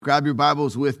Grab your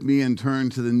Bibles with me and turn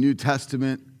to the New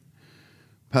Testament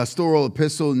pastoral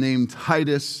epistle named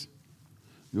Titus.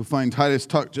 You'll find Titus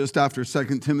tucked just after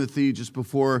 2 Timothy, just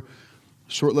before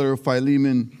short letter of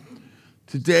Philemon.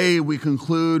 Today we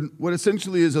conclude what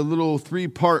essentially is a little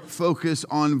three-part focus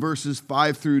on verses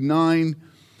 5 through 9,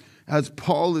 as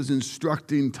Paul is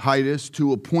instructing Titus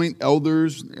to appoint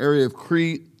elders in the area of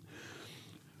Crete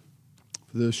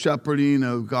for the shepherding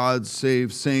of God's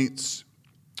saved saints,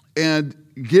 and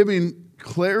giving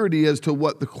clarity as to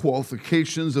what the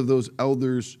qualifications of those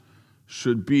elders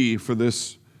should be for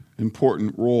this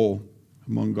important role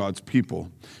among God's people.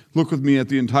 Look with me at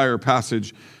the entire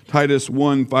passage, Titus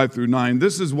 1, 5 through 9.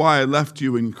 This is why I left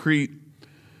you in Crete,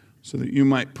 so that you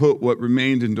might put what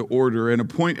remained into order and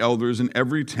appoint elders in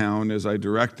every town as I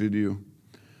directed you.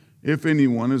 If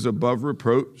anyone is above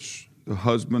reproach, the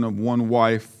husband of one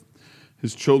wife,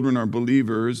 his children are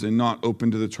believers and not open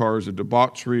to the charge of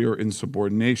debauchery or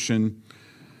insubordination.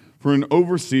 For an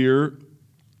overseer,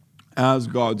 as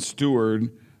God's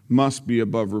steward, must be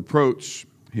above reproach.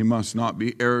 He must not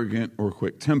be arrogant or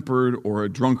quick-tempered or a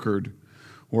drunkard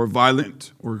or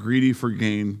violent or greedy for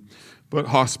gain, but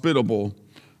hospitable,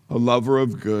 a lover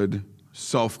of good,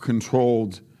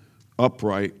 self-controlled,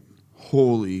 upright,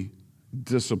 holy,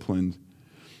 disciplined.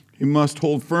 He must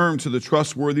hold firm to the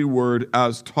trustworthy word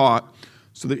as taught,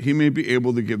 so that he may be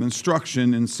able to give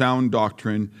instruction in sound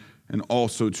doctrine and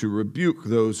also to rebuke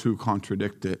those who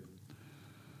contradict it.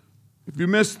 If you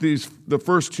missed the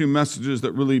first two messages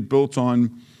that really built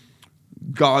on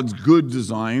God's good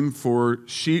design for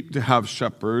sheep to have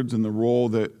shepherds and the role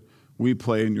that we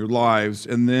play in your lives,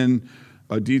 and then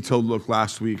a detailed look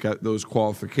last week at those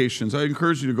qualifications, I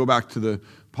encourage you to go back to the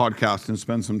podcast and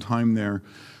spend some time there.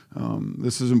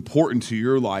 This is important to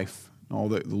your life, all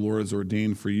that the Lord has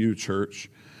ordained for you, church.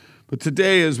 But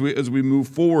today, as we move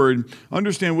forward,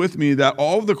 understand with me that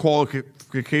all of the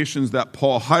qualifications that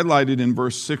Paul highlighted in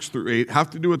verse 6 through 8 have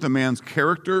to do with a man's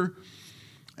character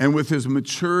and with his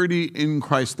maturity in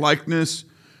Christ-likeness.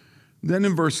 Then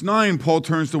in verse 9, Paul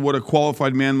turns to what a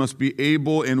qualified man must be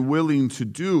able and willing to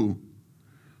do.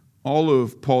 All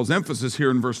of Paul's emphasis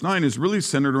here in verse 9 is really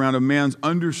centered around a man's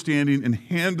understanding and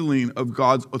handling of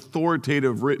God's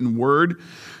authoritative written word.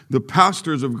 The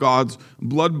pastors of God's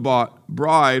blood-bought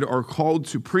bride are called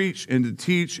to preach and to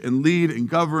teach and lead and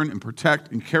govern and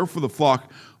protect and care for the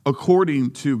flock according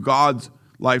to God's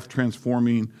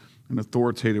life-transforming and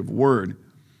authoritative word.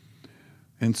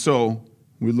 And so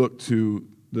we look to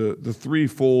the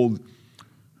threefold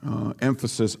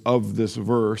emphasis of this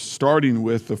verse, starting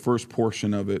with the first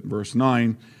portion of it, verse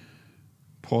 9.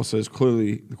 Paul says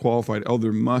clearly the qualified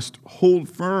elder must hold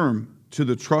firm to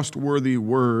the trustworthy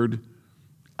word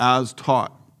as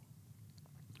taught.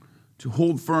 To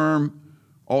hold firm,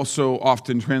 also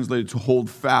often translated to hold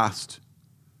fast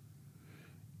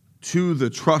to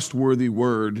the trustworthy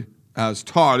word as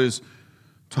taught, is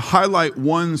to highlight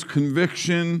one's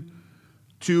conviction,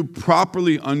 to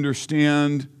properly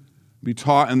understand, be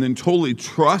taught, and then totally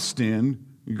trust in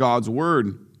God's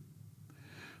word.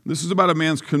 This is about a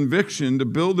man's conviction to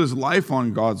build his life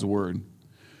on God's word,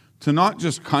 to not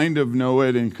just kind of know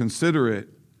it and consider it,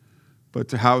 but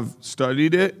to have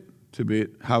studied it,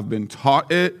 have been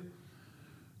taught it,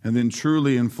 and then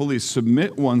truly and fully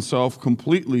submit oneself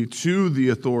completely to the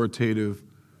authoritative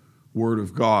word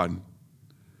of God.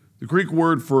 The Greek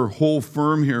word for hold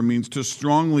firm here means to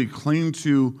strongly cling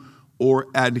to or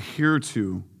adhere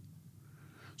to.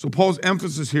 So Paul's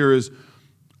emphasis here is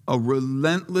a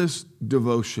relentless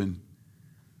devotion.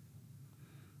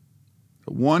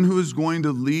 The one who is going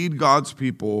to lead God's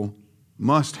people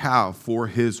must have for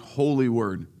his holy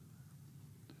word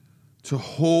to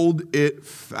hold it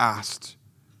fast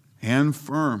and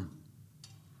firm,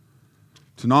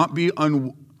 to not be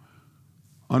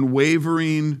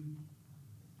unwavering,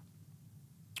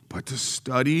 but to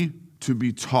study, to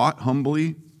be taught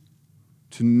humbly,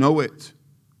 to know it,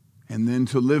 and then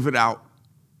to live it out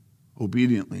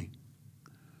obediently.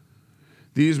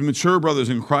 These mature brothers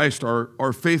in Christ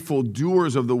are faithful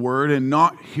doers of the word and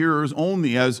not hearers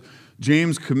only, as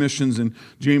James commissions in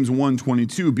James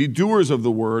 1:22. Be doers of the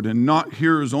word and not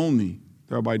hearers only,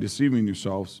 thereby deceiving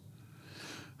yourselves.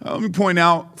 Let me point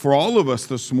out for all of us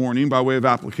this morning, by way of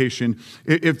application,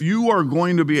 if you are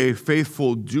going to be a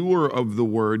faithful doer of the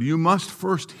word, you must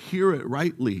first hear it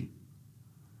rightly.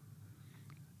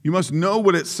 You must know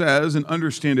what it says and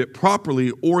understand it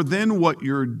properly, or then what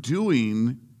you're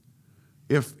doing,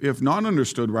 if not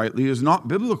understood rightly, is not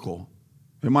biblical.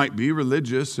 It might be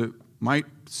religious, it might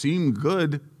seem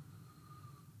good,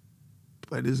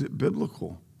 but is it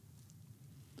biblical?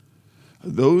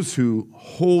 Those who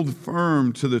hold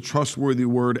firm to the trustworthy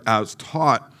word as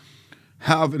taught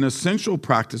have an essential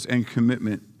practice and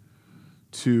commitment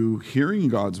to hearing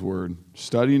God's word,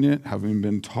 studying it, having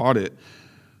been taught it.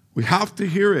 We have to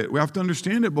hear it. We have to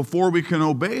understand it before we can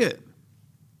obey it.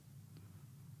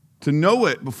 To know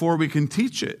it before we can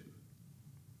teach it.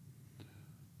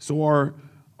 So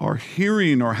our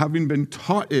hearing or having been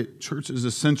taught it, church, is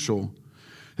essential.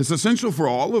 It's essential for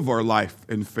all of our life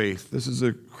and faith. This is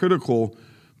a critical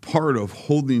part of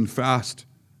holding fast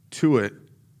to it.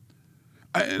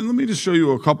 And let me just show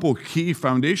you a couple key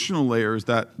foundational layers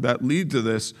that lead to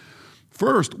this.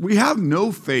 First, we have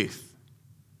no faith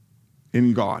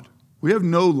in God. We have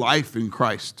no life in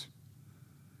Christ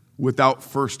without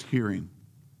first hearing.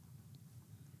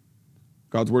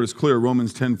 God's word is clear,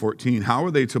 Romans 10:14. How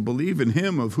are they to believe in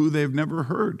him of who they've never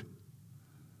heard?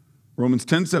 Romans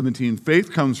 10:17.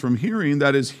 Faith comes from hearing,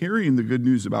 that is, hearing the good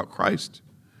news about Christ.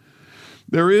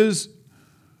 There is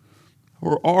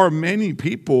or are many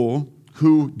people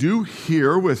who do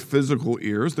hear with physical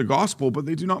ears the gospel, but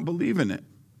they do not believe in it.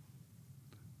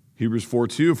 Hebrews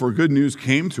 4:2, for good news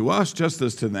came to us just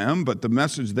as to them, but the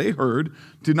message they heard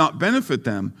did not benefit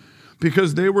them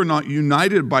because they were not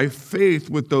united by faith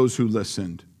with those who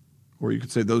listened, or you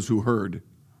could say those who heard.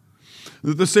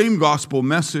 The same gospel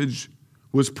message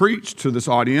was preached to this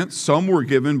audience. Some were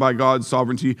given by God's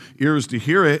sovereignty ears to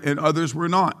hear it, and others were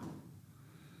not.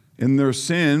 In their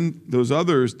sin, those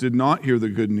others did not hear the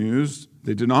good news.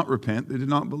 They did not repent. They did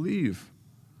not believe.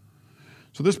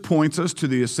 So this points us to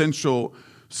the essential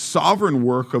sovereign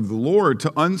work of the Lord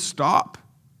to unstop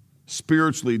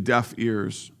spiritually deaf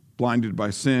ears, blinded by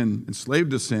sin,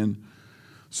 enslaved to sin,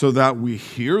 so that we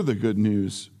hear the good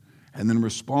news and then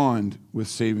respond with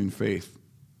saving faith.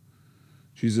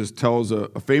 Jesus tells a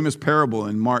famous parable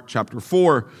in Mark chapter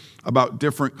 4 about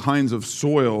different kinds of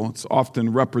soil. It's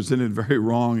often represented very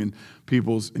wrong in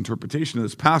people's interpretation of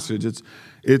this passage.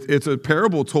 It's a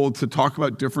parable told to talk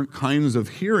about different kinds of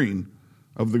hearing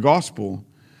of the gospel.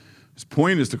 His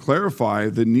point is to clarify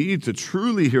the need to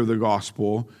truly hear the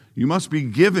gospel. You must be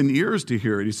given ears to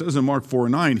hear it. He says in Mark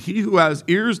 4:9, he who has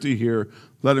ears to hear,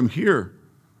 let him hear.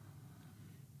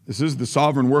 This is the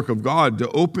sovereign work of God to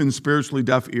open spiritually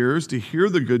deaf ears to hear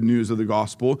the good news of the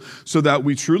gospel so that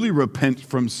we truly repent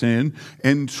from sin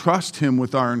and trust him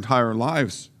with our entire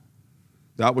lives.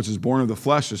 That which is born of the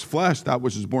flesh is flesh. That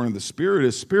which is born of the spirit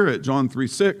is spirit. John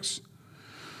 3:6.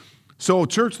 So,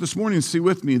 church, this morning, see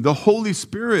with me, the Holy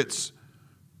Spirit's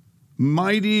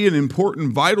mighty and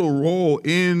important vital role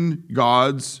in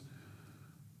God's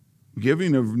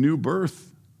giving of new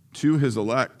birth to his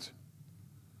elect.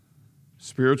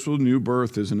 Spiritual new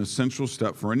birth is an essential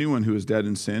step for anyone who is dead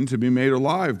in sin to be made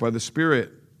alive by the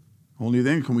Spirit. Only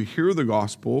then can we hear the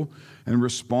gospel and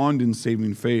respond in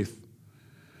saving faith.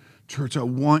 Church, I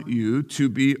want you to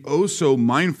be oh so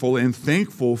mindful and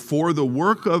thankful for the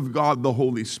work of God, the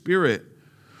Holy Spirit,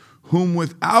 whom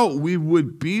without we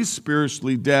would be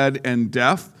spiritually dead and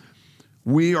deaf.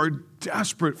 We are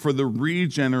desperate for the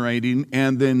regenerating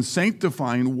and then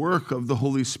sanctifying work of the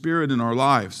Holy Spirit in our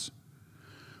lives.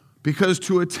 Because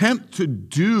to attempt to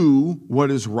do what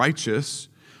is righteous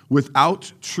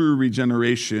without true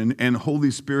regeneration and Holy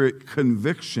Spirit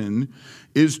conviction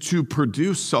is to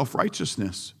produce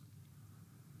self-righteousness.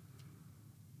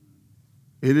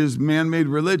 It is man-made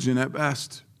religion at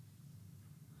best.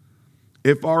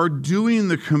 If our doing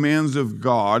the commands of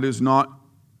God is not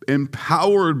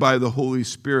empowered by the Holy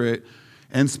Spirit,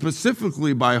 and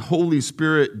specifically by Holy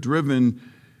Spirit-driven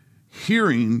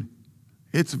hearing,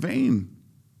 it's vain.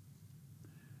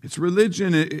 It's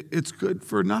religion. It's good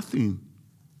for nothing.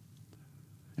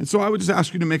 And so I would just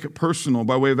ask you to make it personal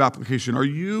by way of application. Are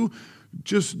you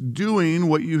just doing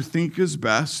what you think is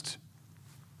best,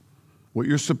 what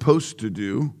you're supposed to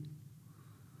do?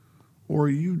 Or are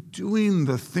you doing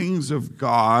the things of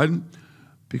God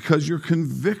because you're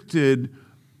convicted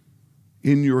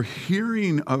in your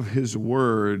hearing of his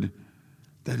word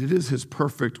that it is his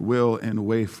perfect will and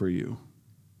way for you?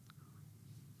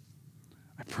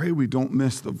 I pray we don't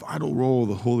miss the vital role of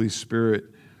the Holy Spirit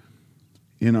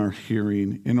in our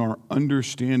hearing, in our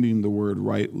understanding the word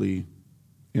rightly,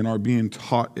 in our being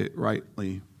taught it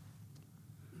rightly.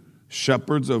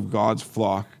 Shepherds of God's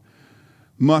flock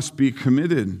must be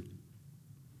committed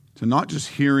to not just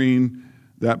hearing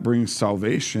that brings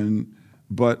salvation,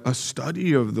 but a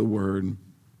study of the word,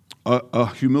 a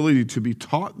humility to be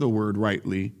taught the word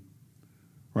rightly,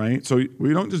 right? So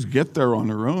we don't just get there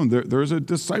on our own. There's a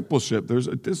discipleship, there's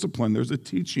a discipline, there's a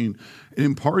teaching, an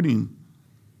imparting.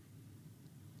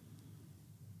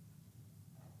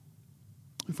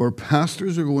 If our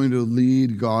pastors are going to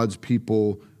lead God's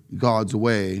people God's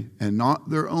way and not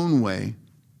their own way,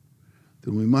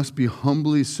 then we must be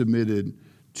humbly submitted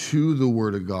to the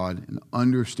Word of God and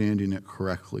understanding it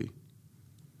correctly.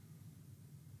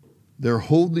 Their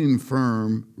holding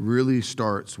firm really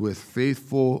starts with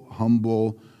faithful,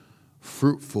 humble,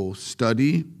 fruitful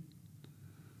study,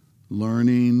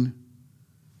 learning,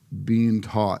 being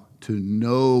taught to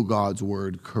know God's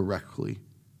Word correctly.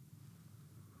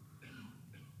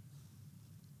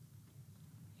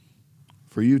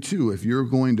 For you too, if you're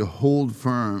going to hold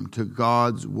firm to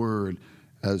God's Word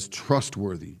as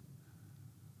trustworthy,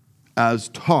 as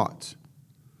taught,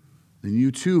 then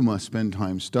you too must spend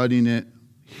time studying it,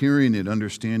 hearing it,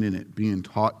 understanding it, being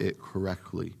taught it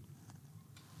correctly.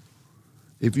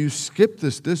 If you skip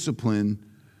this discipline,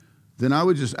 then I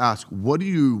would just ask, what are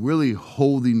you really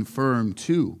holding firm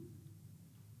to?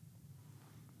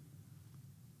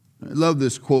 I love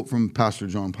this quote from Pastor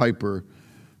John Piper.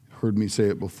 Heard me say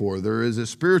it before. There is a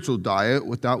spiritual diet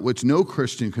without which no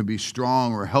Christian can be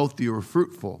strong or healthy or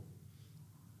fruitful.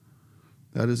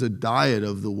 That is a diet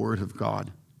of the Word of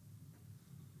God.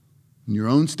 In your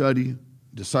own study,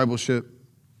 discipleship,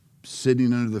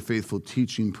 sitting under the faithful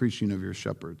teaching, preaching of your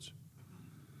shepherds.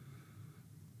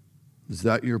 Is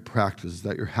that your practice? Is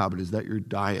that your habit? Is that your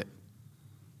diet?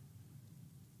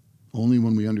 Only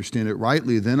when we understand it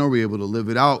rightly, then are we able to live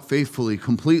it out faithfully,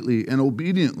 completely, and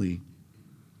obediently.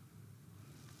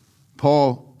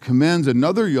 Paul commends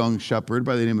another young shepherd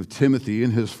by the name of Timothy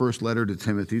in his first letter to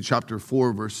Timothy, chapter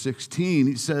 4, verse 16.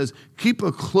 He says, keep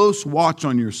a close watch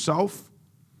on yourself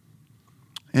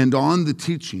and on the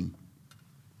teaching,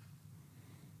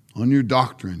 on your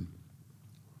doctrine.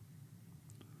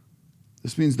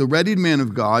 This means the readied man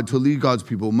of God to lead God's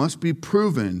people must be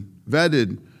proven,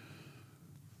 vetted,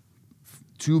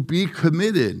 to be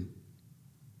committed,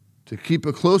 to keep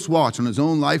a close watch on his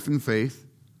own life and faith,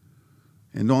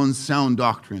 and on sound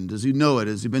doctrine. Does he know it?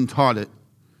 Has he been taught it?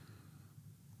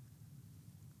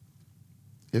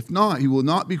 If not, he will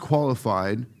not be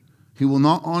qualified. He will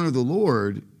not honor the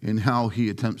Lord in how he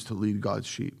attempts to lead God's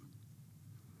sheep.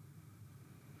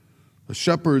 A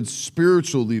shepherd's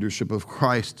spiritual leadership of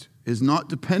Christ is not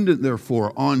dependent,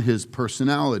 therefore, on his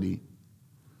personality,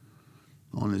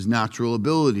 on his natural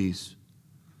abilities,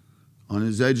 on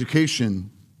his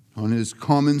education, on his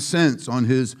common sense, on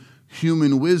his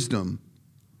human wisdom.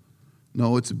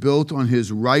 No, it's built on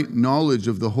his right knowledge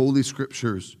of the Holy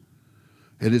Scriptures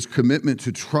and his commitment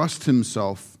to trust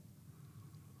himself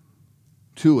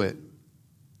to it,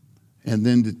 and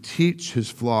then to teach his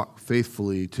flock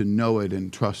faithfully to know it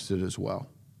and trust it as well.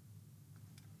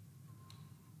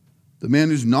 The man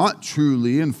who's not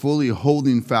truly and fully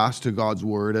holding fast to God's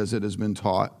word as it has been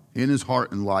taught in his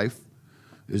heart and life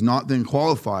is not then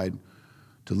qualified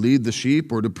to lead the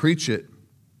sheep or to preach it.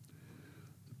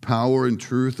 The power and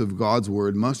truth of God's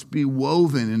word must be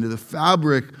woven into the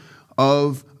fabric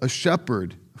of a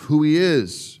shepherd, who he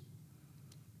is,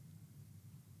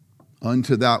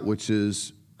 unto that which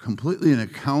is completely and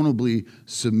accountably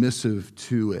submissive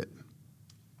to it.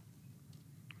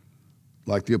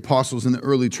 Like the apostles in the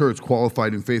early church,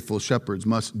 qualified and faithful shepherds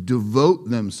must devote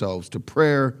themselves to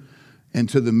prayer and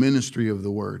to the ministry of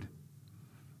the word.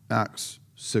 Acts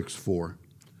 6:4.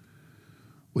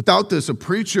 Without this, a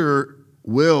preacher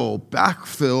will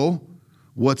backfill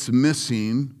what's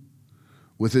missing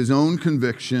with his own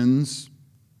convictions,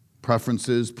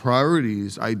 preferences,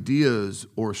 priorities, ideas,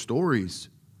 or stories.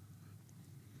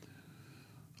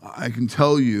 I can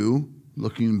tell you,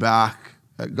 looking back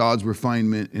at God's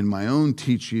refinement in my own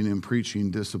teaching and preaching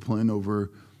discipline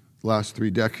over the last 3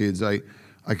 decades, I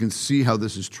can see how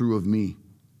this is true of me.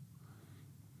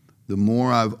 The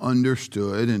more I've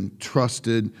understood and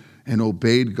trusted and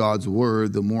obeyed God's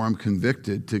word, the more I'm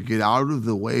convicted to get out of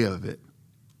the way of it.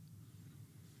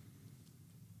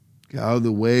 Get out of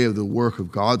the way of the work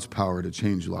of God's power to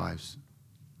change lives.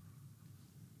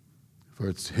 For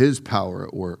it's his power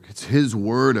at work. It's his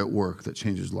word at work that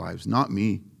changes lives, not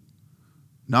me.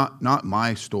 Not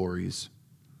my stories,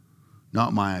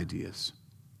 not my ideas.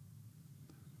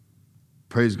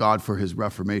 Praise God for his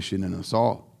reformation in us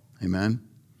all. Amen.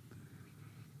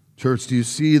 Church, do you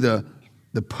see the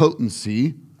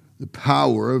potency, the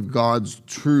power of God's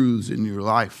truths in your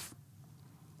life?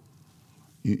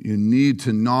 You need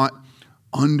to not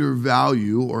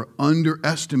undervalue or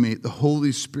underestimate the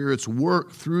Holy Spirit's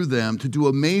work through them to do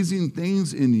amazing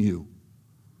things in you.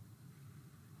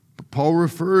 Paul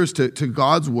refers to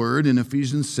God's word in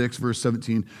Ephesians 6, verse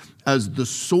 17, as the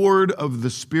sword of the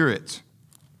Spirit.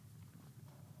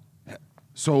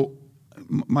 So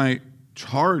my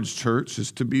charge, church,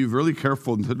 is to be really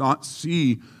careful and to not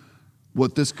see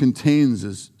what this contains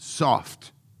as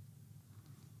soft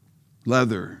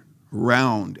leather,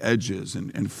 round edges,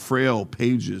 and frail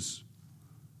pages.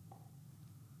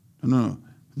 No.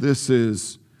 This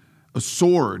is a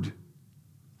sword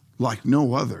like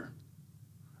no other,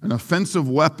 an offensive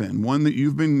weapon, one that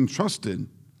you've been entrusted.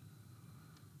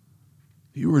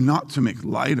 You are not to make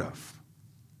light of.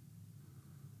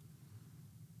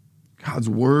 God's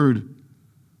word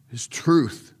is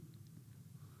truth.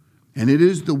 And it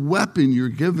is the weapon you're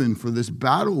given for this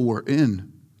battle we're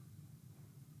in.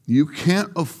 You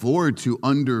can't afford to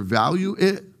undervalue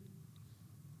it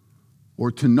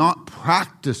or to not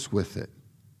practice with it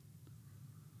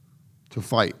to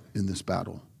fight in this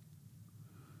battle.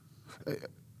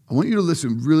 I want you to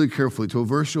listen really carefully to a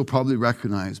verse you'll probably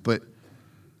recognize, but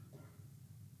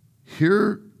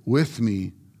hear with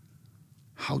me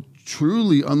how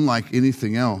truly unlike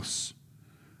anything else,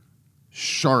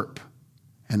 sharp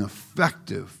and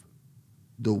effective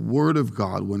the Word of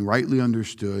God, when rightly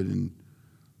understood and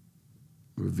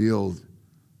revealed,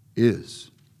 is.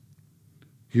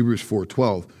 Hebrews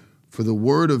 4:12, for the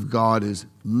Word of God is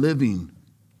living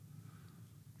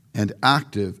and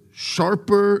active,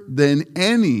 sharper than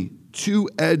any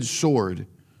two-edged sword,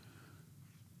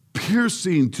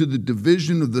 piercing to the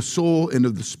division of the soul and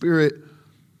of the spirit,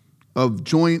 of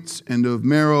joints and of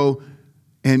marrow,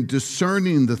 and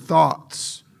discerning the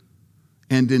thoughts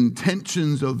and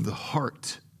intentions of the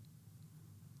heart.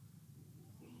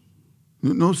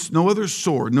 No other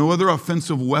sword, no other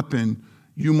offensive weapon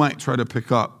you might try to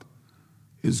pick up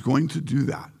is going to do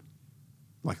that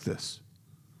like this.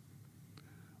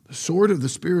 The sword of the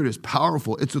Spirit is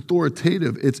powerful, it's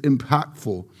authoritative, it's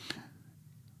impactful,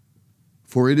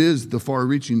 for it is the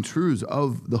far-reaching truths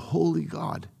of the holy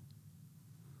God.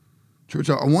 Church,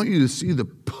 I want you to see the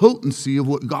potency of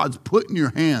what God's put in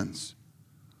your hands.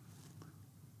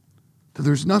 That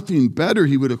there's nothing better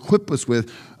he would equip us with.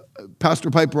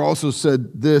 Pastor Piper also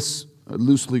said this, I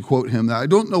loosely quote him, that I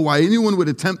don't know why anyone would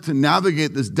attempt to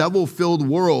navigate this devil-filled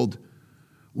world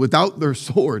without their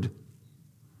sword,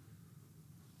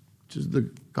 which is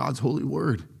God's holy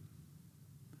word.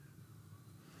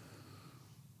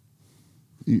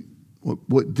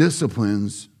 What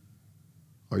disciplines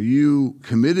are you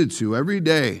committed to every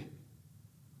day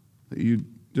that you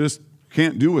just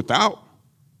can't do without?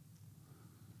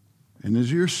 And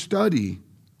as your study,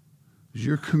 as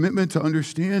your commitment to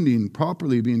understanding,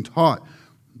 properly being taught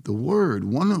the word,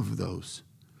 one of those,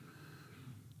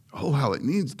 oh, how it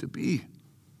needs to be.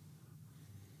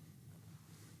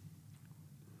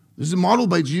 This is modeled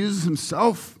by Jesus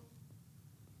himself,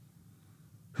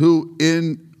 who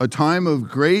in a time of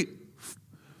great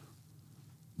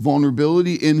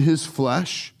vulnerability in his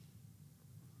flesh,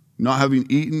 not having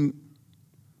eaten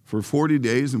for 40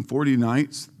 days and 40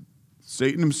 nights,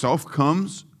 Satan himself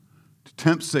comes to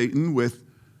tempt Satan with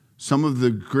some of the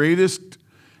greatest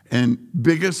and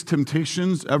biggest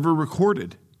temptations ever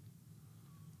recorded.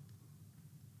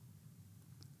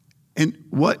 And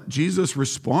what Jesus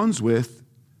responds with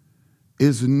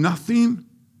is nothing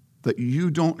that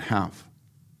you don't have.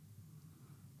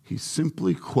 He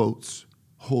simply quotes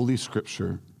Holy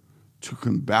Scripture to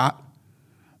combat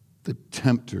the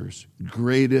tempter's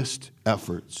greatest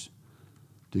efforts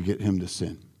to get him to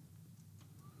sin.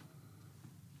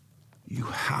 You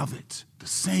have it the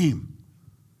same,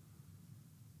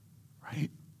 right?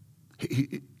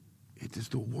 It is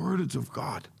the words of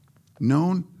God,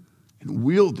 known and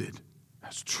wielded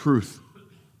as truth.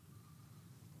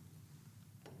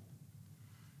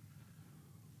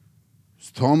 As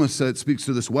Thomas said, speaks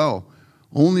to this well.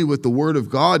 Only with the word of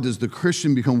God does the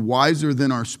Christian become wiser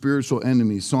than our spiritual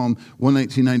enemies. Psalm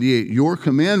 119:98. Your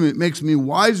commandment makes me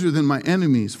wiser than my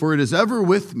enemies, for it is ever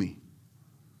with me.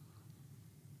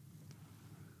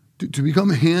 To become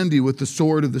handy with the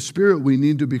sword of the Spirit, we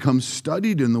need to become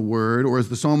studied in the word, or as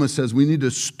the psalmist says, we need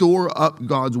to store up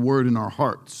God's word in our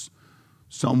hearts.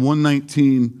 Psalm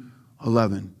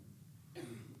 119:11.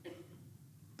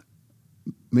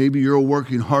 Maybe you're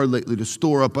working hard lately to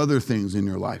store up other things in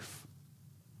your life,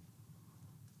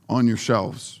 on your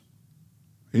shelves,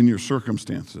 in your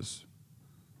circumstances,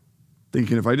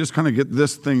 thinking if I just kind of get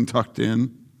this thing tucked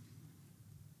in,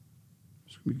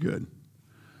 it's going to be good.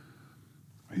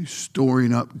 Are you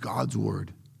storing up God's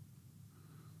word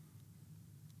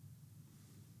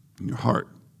in your heart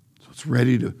so it's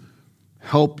ready to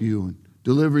help you and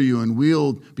deliver you and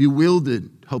be wielded,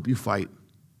 help you fight?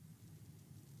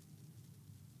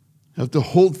 You have to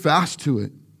hold fast to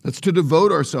it. That's to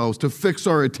devote ourselves, to fix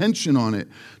our attention on it,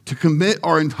 to commit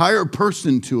our entire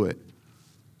person to it.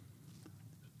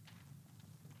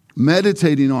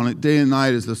 Meditating on it day and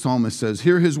night, as the psalmist says.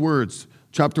 Hear his words,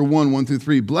 chapter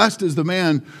 1:1-3. Blessed is the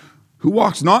man who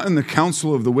walks not in the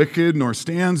counsel of the wicked, nor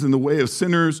stands in the way of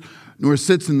sinners, nor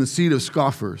sits in the seat of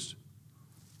scoffers.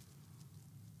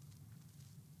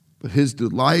 But his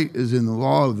delight is in the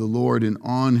law of the Lord, and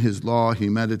on his law he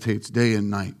meditates day and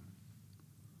night.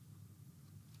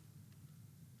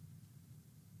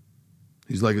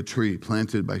 He's like a tree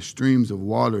planted by streams of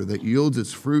water that yields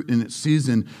its fruit in its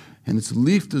season, and its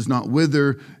leaf does not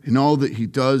wither. In all that he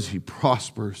does, he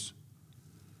prospers.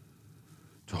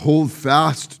 To hold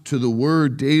fast to the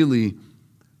word daily,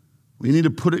 we need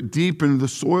to put it deep into the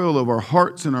soil of our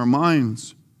hearts and our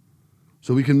minds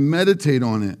so we can meditate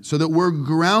on it, so that we're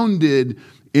grounded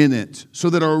in it, so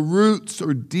that our roots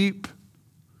are deep,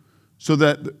 so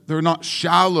that they're not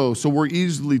shallow, so we're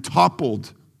easily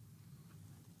toppled.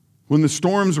 When the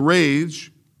storms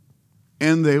rage,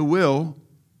 and they will,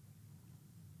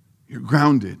 you're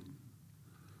grounded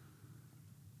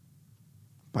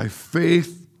by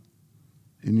faith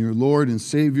in your Lord and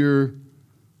Savior,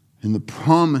 in the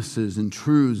promises and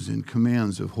truths and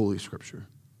commands of Holy Scripture.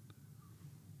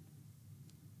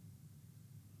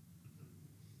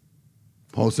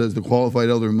 Paul says the qualified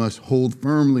elder must hold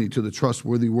firmly to the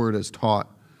trustworthy word as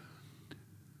taught.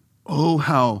 Oh,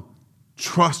 how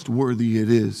trustworthy it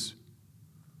is.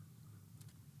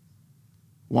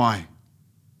 Why?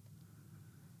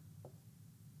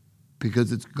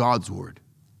 Because it's God's word.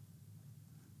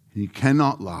 He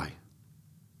cannot lie.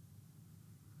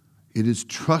 It is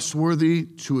trustworthy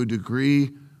to a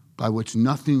degree by which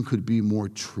nothing could be more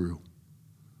true,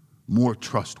 more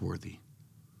trustworthy.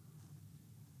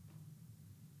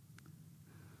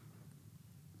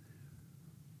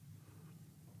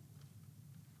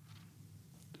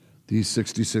 These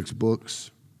 66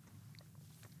 books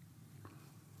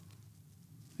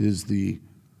is the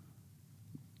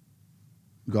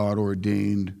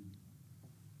God-ordained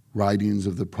writings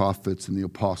of the prophets and the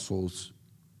apostles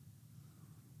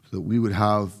so that we would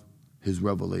have his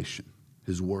revelation,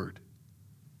 his word.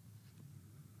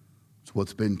 It's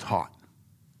what's been taught.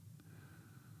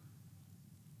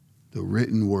 The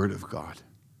written word of God.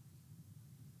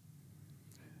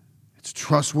 It's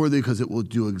trustworthy because it will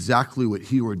do exactly what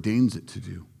he ordains it to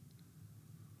do,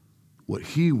 what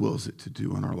he wills it to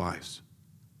do in our lives.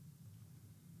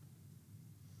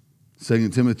 2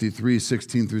 Timothy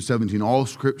 3:16 through 17, all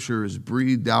scripture is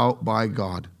breathed out by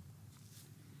God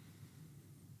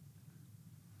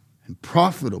and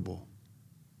profitable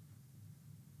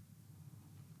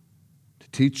to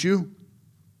teach you,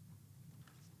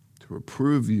 to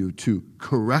reprove you, to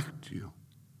correct you,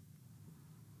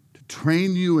 to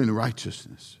train you in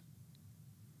righteousness,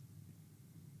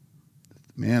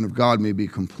 that the man of God may be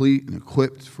complete and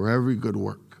equipped for every good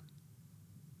work.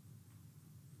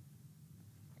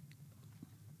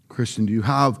 Christian, do you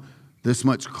have this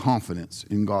much confidence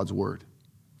in God's word?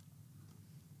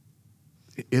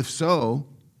 If so,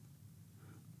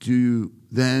 do you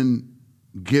then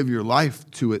give your life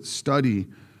to its study,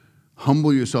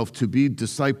 humble yourself to be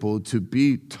discipled, to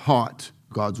be taught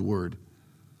God's word,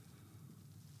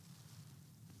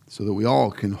 so that we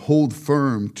all can hold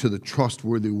firm to the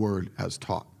trustworthy word as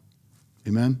taught?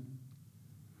 Amen?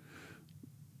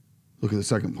 Look at the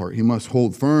second part. He must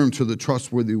hold firm to the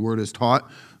trustworthy word as taught,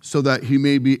 so that he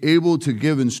may be able to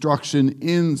give instruction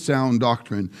in sound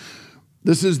doctrine.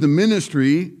 This is the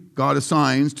ministry God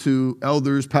assigns to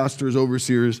elders, pastors,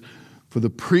 overseers, for the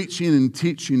preaching and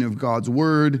teaching of God's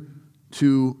word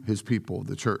to his people,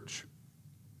 the church.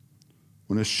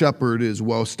 When a shepherd is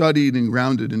well studied and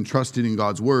grounded and trusted in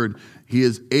God's word, he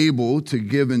is able to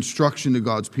give instruction to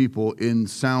God's people in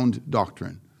sound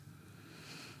doctrine.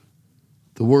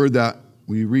 The word that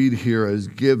we read here as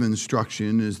give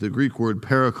instruction is the Greek word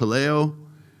parakaleo.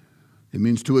 It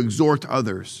means to exhort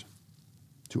others,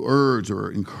 to urge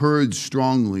or encourage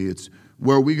strongly. It's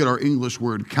where we get our English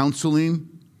word counseling.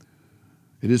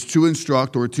 It is to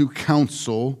instruct or to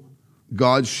counsel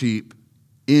God's sheep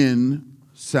in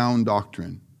sound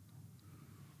doctrine.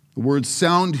 The word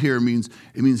sound here means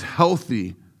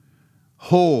healthy,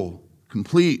 whole,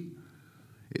 complete.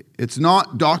 It's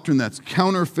not doctrine that's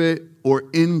counterfeit or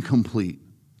incomplete.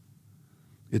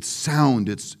 It's sound.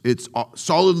 It's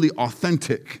solidly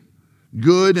authentic,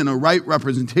 good, and a right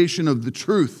representation of the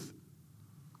truth.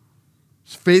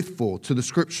 It's faithful to the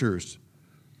scriptures.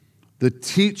 The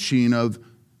teaching of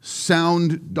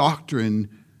sound doctrine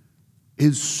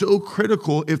is so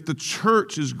critical if the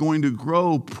church is going to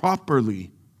grow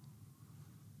properly.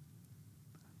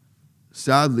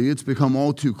 Sadly, it's become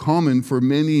all too common for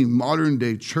many modern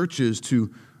day churches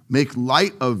to make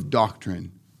light of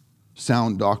doctrine,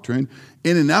 sound doctrine,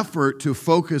 in an effort to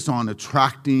focus on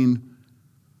attracting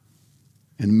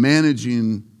and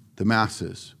managing the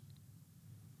masses.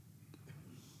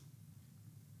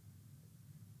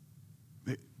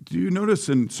 Do you notice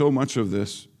in so much of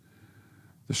this,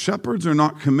 the shepherds are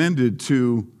not commended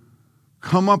to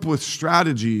come up with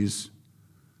strategies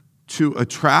to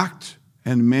attract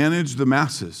and manage the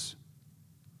masses.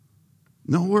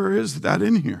 Nowhere is that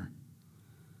in here.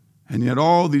 And yet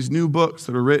all these new books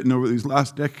that are written over these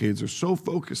last decades are so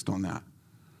focused on that.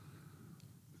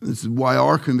 This is why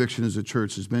our conviction as a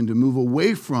church has been to move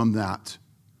away from that.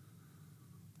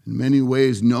 In many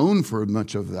ways known for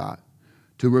much of that.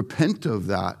 To repent of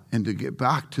that and to get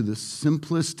back to the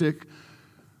simplistic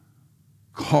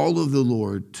call of the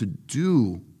Lord to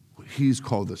do what He's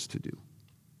called us to do.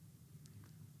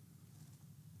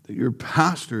 That your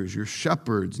pastors, your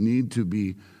shepherds need to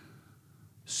be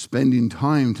spending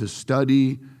time to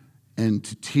study and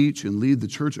to teach and lead the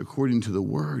church according to the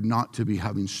Word, not to be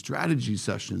having strategy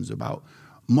sessions about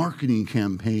marketing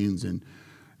campaigns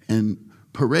and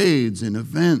parades and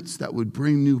events that would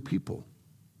bring new people.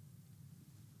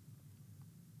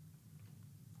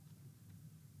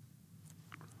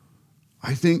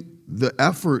 I think the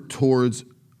effort towards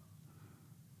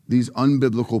these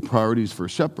unbiblical priorities for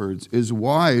shepherds is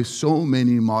why so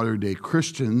many modern-day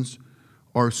Christians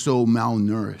are so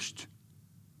malnourished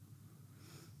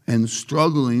and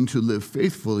struggling to live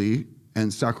faithfully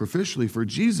and sacrificially for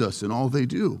Jesus in all they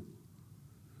do.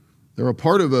 They're a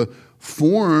part of a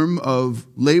form of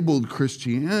labeled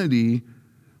Christianity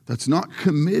that's not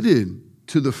committed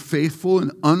to the faithful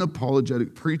and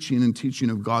unapologetic preaching and teaching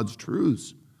of God's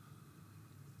truths.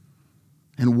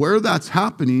 And where that's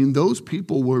happening, those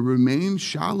people will remain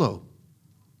shallow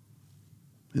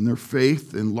in their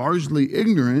faith and largely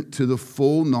ignorant to the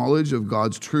full knowledge of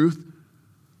God's truth,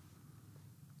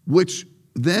 which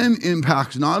then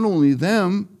impacts not only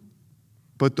them,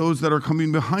 but those that are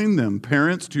coming behind them.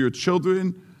 Parents, to your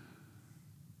children,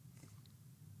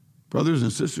 brothers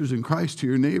and sisters in Christ, to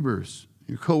your neighbors,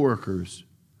 your coworkers,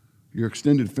 your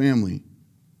extended family.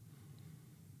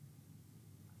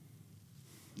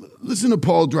 Listen to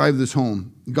Paul drive this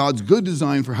home. God's good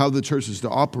design for how the church is to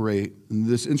operate, and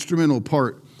this instrumental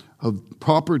part of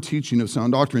proper teaching of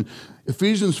sound doctrine.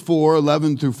 Ephesians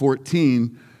 4:11 through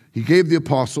 14, he gave the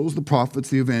apostles, the prophets,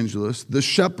 the evangelists, the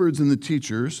shepherds, and the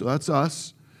teachers, so that's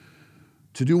us,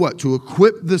 to do what? To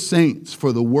equip the saints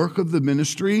for the work of the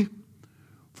ministry,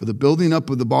 for the building up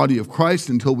of the body of Christ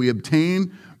until we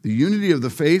obtain the unity of the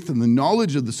faith and the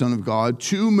knowledge of the Son of God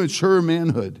to mature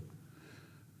manhood,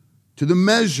 to the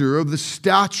measure of the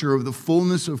stature of the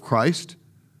fullness of Christ,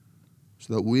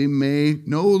 so that we may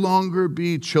no longer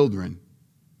be children,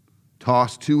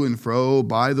 tossed to and fro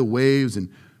by the waves and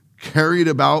carried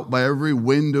about by every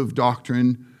wind of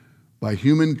doctrine, by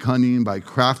human cunning, by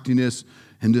craftiness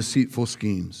and deceitful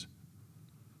schemes.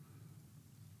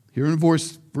 Here in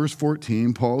verse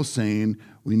 14, Paul is saying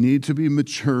we need to be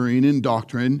maturing in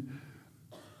doctrine,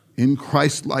 in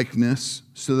Christ-likeness,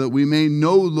 so that we may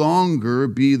no longer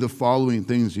be the following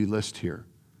things he lists here.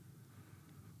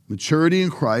 Maturity in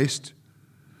Christ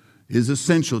is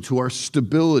essential to our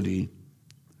stability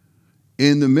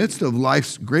in the midst of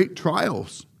life's great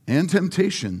trials and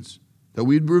temptations, that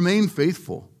we'd remain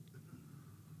faithful.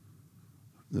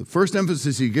 The first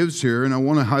emphasis he gives here, and I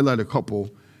want to highlight a couple,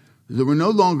 is that we're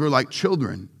no longer like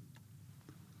children,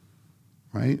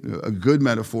 right? A good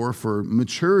metaphor for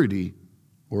maturity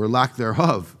or lack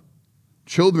thereof.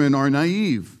 Children are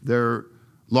naive. They're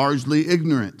largely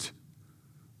ignorant.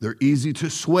 They're easy to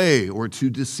sway or to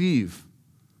deceive.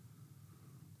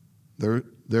 Some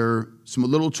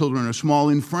little children are small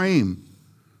in frame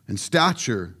and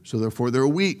stature, so therefore they're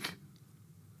weak.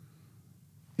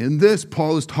 In this,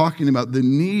 Paul is talking about the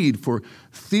need for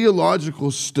theological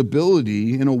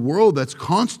stability in a world that's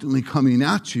constantly coming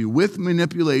at you with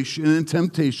manipulation and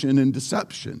temptation and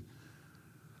deception.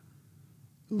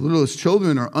 The littlest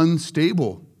children are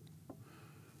unstable,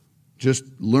 just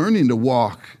learning to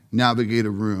walk, navigate a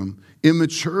room,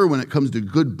 immature when it comes to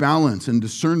good balance and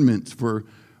discernment for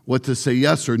what to say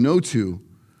yes or no to.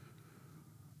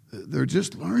 They're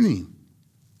just learning.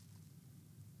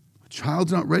 A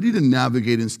child's not ready to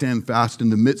navigate and stand fast in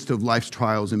the midst of life's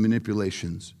trials and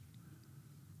manipulations.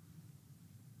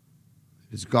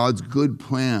 It's God's good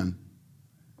plan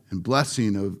and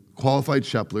blessing of qualified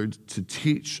shepherds to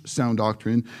teach sound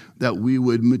doctrine that we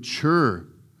would mature,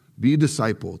 be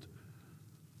discipled,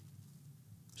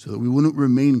 so that we wouldn't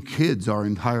remain kids our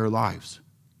entire lives.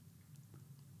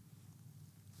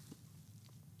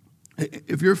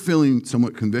 If you're feeling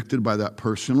somewhat convicted by that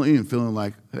personally and feeling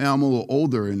like, hey, I'm a little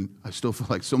older and I still feel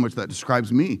like so much that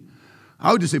describes me,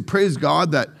 I would just say, praise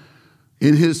God that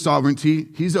in His sovereignty,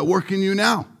 He's at work in you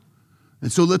now.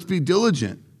 And so let's be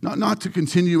diligent, not to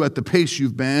continue at the pace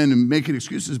you've been and making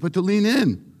excuses, but to lean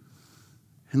in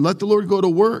and let the Lord go to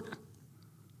work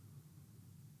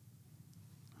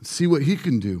and see what He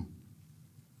can do.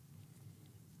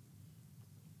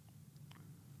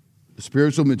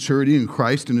 Spiritual maturity in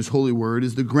Christ and his holy word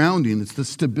is the grounding. It's the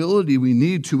stability we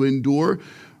need to endure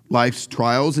life's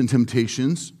trials and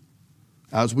temptations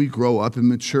as we grow up and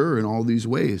mature in all these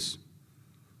ways.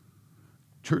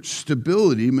 Church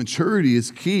stability, maturity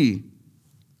is key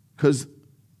because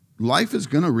life is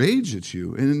going to rage at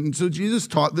you. And so Jesus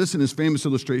taught this in his famous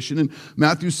illustration in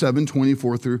Matthew 7,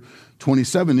 24 through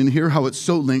 27. And hear how it's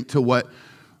so linked to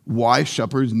why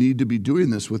shepherds need to be doing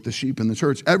this with the sheep in the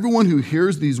church. Everyone who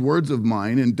hears these words of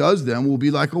mine and does them will be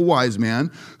like a wise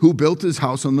man who built his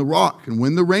house on the rock. And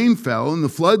when the rain fell and the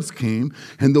floods came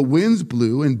and the winds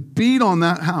blew and beat on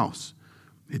that house,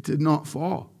 it did not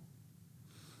fall.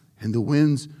 And the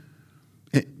winds,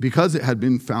 because it had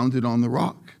been founded on the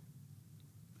rock.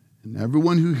 And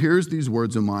everyone who hears these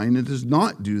words of mine and does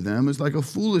not do them is like a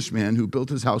foolish man who built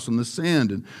his house on the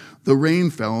sand. And the rain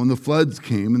fell and the floods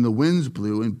came and the winds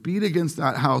blew and beat against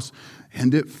that house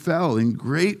and it fell. And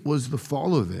great was the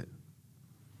fall of it.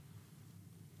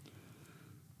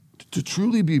 To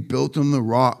truly be built on the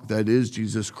rock that is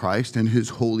Jesus Christ and his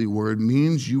holy word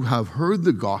means you have heard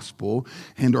the gospel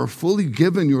and are fully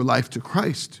given your life to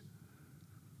Christ.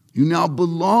 You now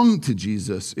belong to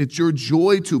Jesus. It's your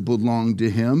joy to belong to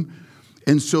him.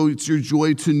 And so it's your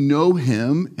joy to know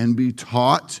him and be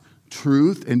taught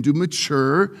truth and to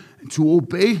mature and to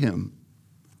obey him.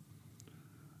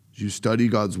 As you study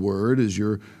God's word, as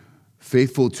you're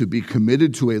faithful to be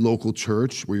committed to a local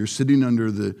church where you're sitting under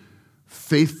the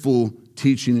faithful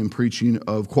teaching and preaching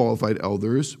of qualified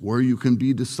elders, where you can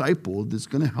be discipled, that's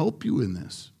going to help you in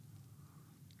this.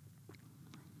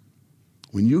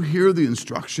 When you hear the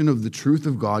instruction of the truth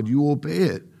of God, you obey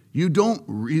it. You don't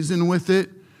reason with it.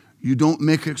 You don't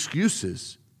make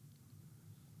excuses.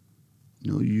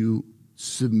 No, you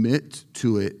submit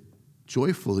to it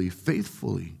joyfully,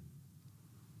 faithfully.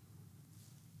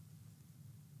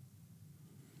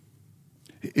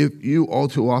 If you all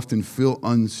too often feel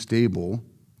unstable,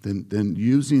 then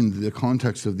using the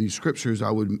context of these scriptures,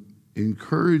 I would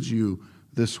encourage you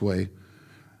this way.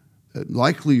 That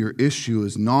likely your issue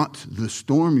is not the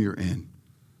storm you're in,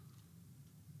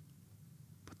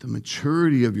 but the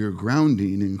maturity of your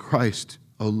grounding in Christ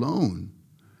alone,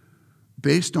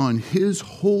 based on his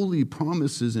holy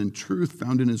promises and truth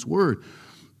found in his word,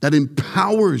 that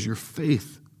empowers your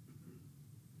faith.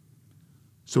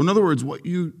 So in other words, what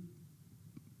you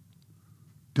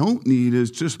don't need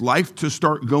is just life to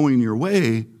start going your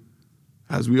way,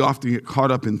 as we often get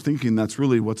caught up in thinking that's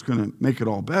really what's going to make it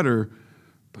all better.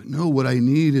 But no, what I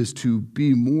need is to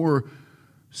be more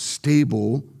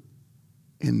stable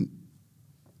and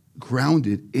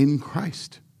grounded in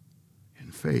Christ,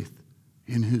 in faith,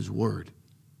 in his word.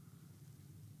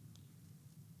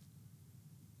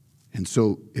 And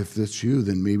so if that's you,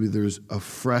 then maybe there's a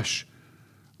fresh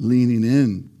leaning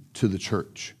in to the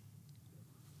church,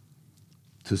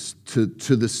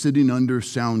 to the sitting under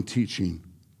sound teaching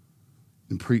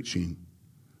and preaching,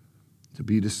 to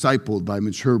be discipled by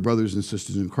mature brothers and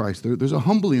sisters in Christ. There's a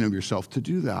humbling of yourself to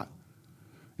do that.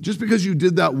 Just because you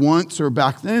did that once or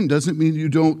back then doesn't mean you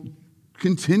don't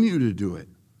continue to do it.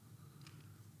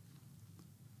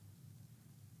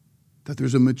 That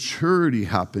there's a maturity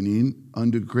happening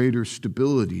under greater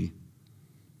stability.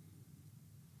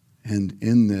 And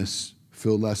in this,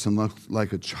 feel less and less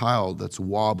like a child that's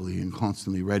wobbly and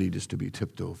constantly ready just to be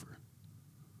tipped over.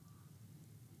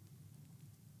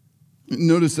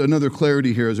 Notice another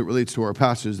clarity here as it relates to our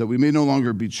passage, that we may no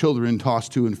longer be children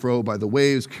tossed to and fro by the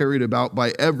waves, carried about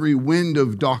by every wind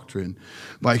of doctrine,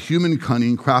 by human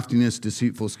cunning, craftiness,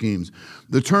 deceitful schemes.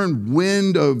 The term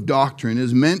wind of doctrine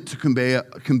is meant to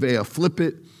convey a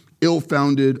flippant,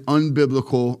 ill-founded,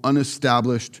 unbiblical,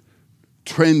 unestablished,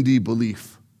 trendy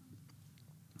belief.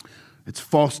 It's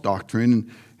false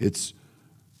doctrine. It's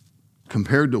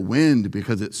compared to wind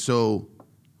because it's so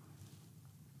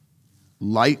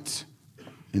light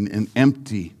and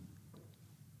empty.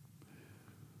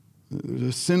 There's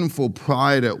a sinful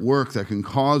pride at work that can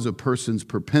cause a person's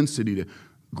propensity to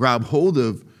grab hold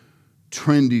of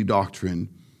trendy doctrine,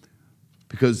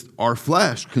 because our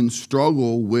flesh can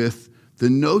struggle with the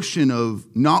notion of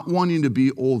not wanting to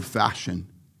be old-fashioned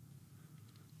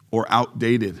or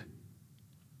outdated.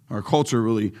 Our culture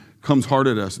really comes hard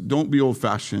at us. Don't be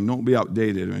old-fashioned. Don't be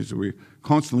outdated. And so we're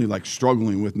constantly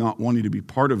struggling with not wanting to be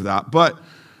part of that. But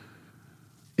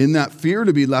in that fear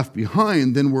to be left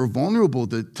behind, then we're vulnerable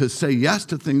to say yes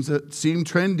to things that seem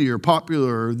trendy or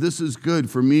popular, or this is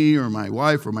good for me or my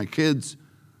wife or my kids.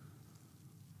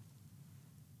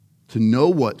 To know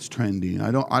what's trending.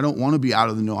 I don't want to be out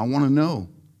of the know. I want to know.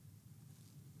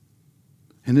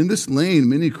 And in this lane,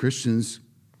 many Christians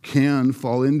can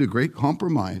fall into great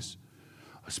compromise,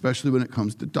 especially when it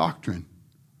comes to doctrine.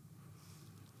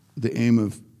 the aim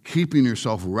of keeping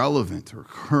yourself relevant or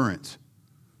current.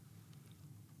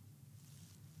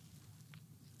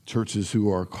 Churches who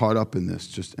are caught up in this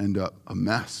just end up a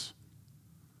mess.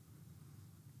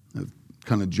 I've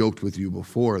kind of joked with you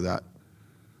before that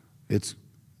it's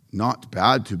not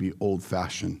bad to be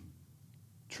old-fashioned,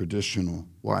 traditional.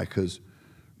 Why? Because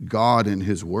God and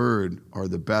His Word are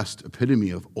the best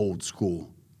epitome of old school,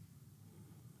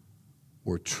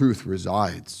 where truth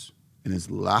resides and is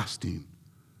lasting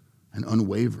and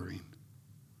unwavering.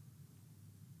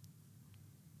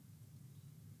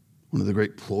 One of the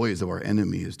great ploys of our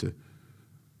enemy is to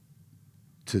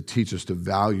teach us to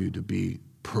value, to be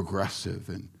progressive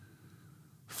and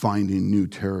finding new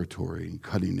territory and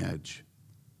cutting edge.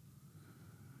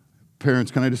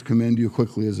 Parents, can I just commend you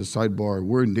quickly as a sidebar?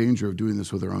 We're in danger of doing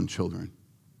this with our own children.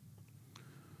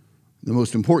 The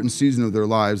most important season of their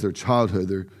lives, their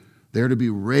childhood, they're to be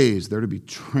raised, they're to be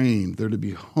trained, they're to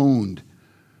be honed,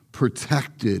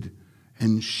 protected,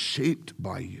 and shaped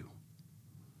by you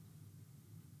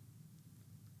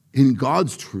in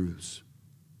God's truths.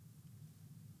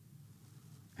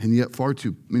 And yet far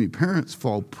too many parents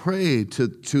fall prey to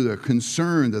the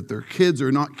concern that their kids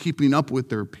are not keeping up with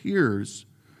their peers.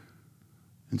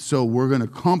 And so we're going to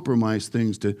compromise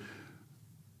things to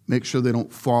make sure they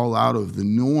don't fall out of the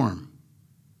norm.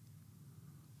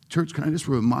 Church, can I just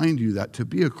remind you that to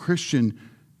be a Christian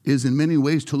is in many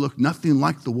ways to look nothing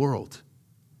like the world.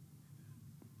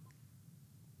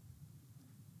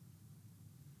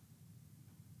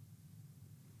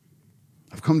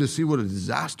 I've come to see what a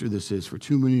disaster this is for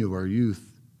too many of our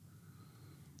youth,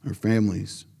 our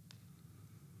families.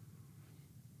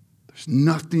 There's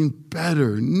nothing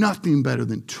better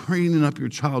than training up your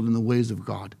child in the ways of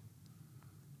God.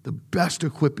 The best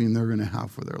equipping they're going to have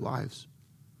for their lives.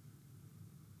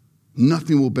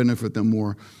 Nothing will benefit them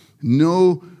more.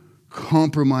 No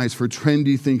compromise for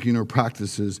trendy thinking or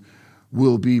practices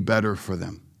will be better for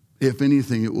them. If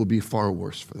anything, it will be far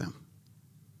worse for them.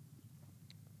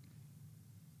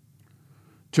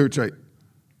 Church,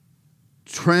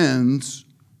 trends,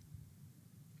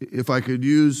 if I could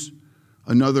use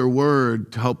another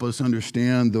word to help us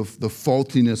understand the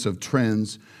faultiness of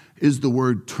trends, is the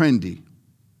word trendy.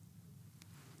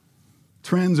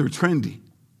 Trends are trendy.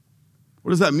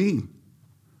 What does that mean?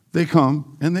 They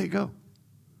come and they go.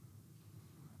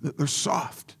 They're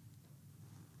soft.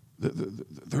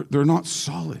 They're not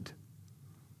solid.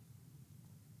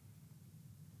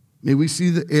 May we see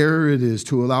the error it is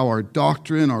to allow our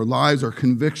doctrine, our lives, our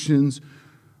convictions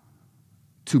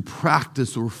to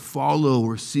practice or follow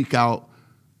or seek out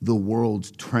the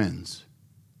world's trends.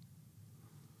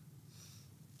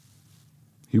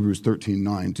 Hebrews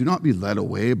 13:9, do not be led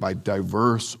away by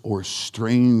diverse or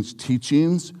strange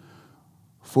teachings,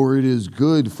 for it is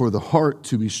good for the heart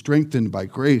to be strengthened by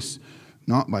grace,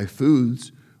 not by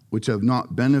foods which have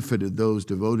not benefited those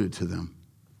devoted to them.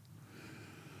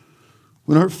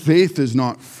 When our faith is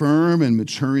not firm and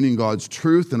maturing in God's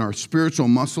truth and our spiritual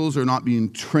muscles are not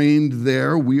being trained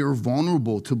there, we are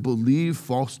vulnerable to believe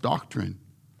false doctrine,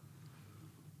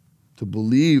 to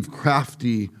believe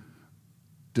crafty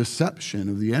deception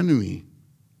of the enemy.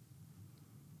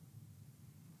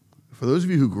 For those of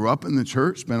you who grew up in the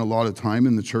church, spent a lot of time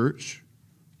in the church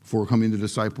before coming to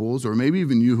Disciples, or maybe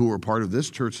even you who were part of this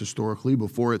church historically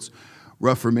before its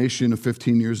Reformation of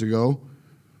 15 years ago,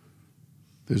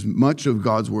 there's much of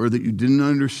God's word that you didn't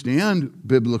understand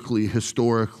biblically,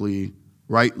 historically,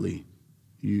 rightly.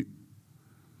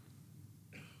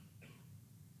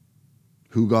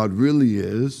 Who God really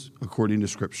is, according to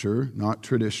Scripture, not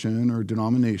tradition or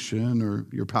denomination or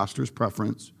your pastor's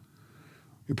preference,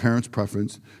 your parents'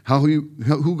 preference,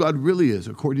 who God really is,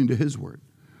 according to His word.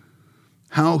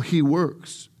 How He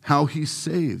works, how He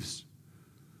saves,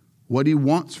 what He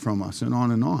wants from us, and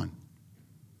on and on.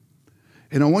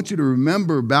 And I want you to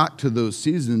remember back to those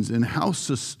seasons and how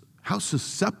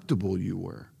susceptible you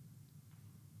were.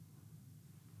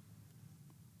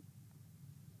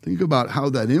 Think about how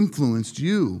that influenced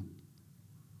you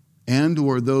and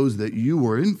or those that you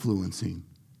were influencing.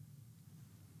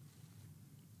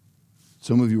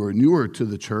 Some of you are newer to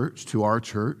the church, to our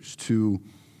church, to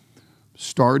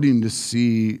starting to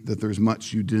see that there's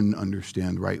much you didn't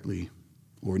understand rightly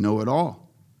or know at all.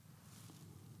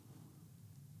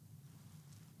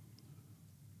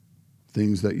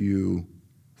 Things that you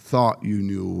thought you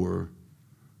knew were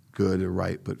good or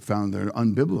right, but found they're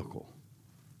unbiblical.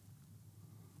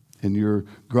 And you're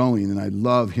growing, and I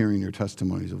love hearing your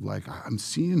testimonies of like, I'm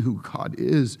seeing who God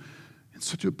is in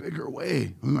such a bigger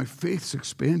way. I mean, my faith's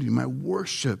expanding. My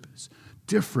worship is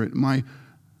different. My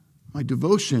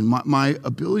devotion, my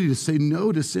ability to say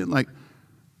no to sin, like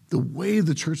the way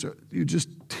the church, you're just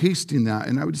tasting that.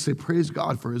 And I would just say, praise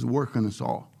God for his work on us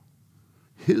all.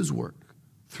 His work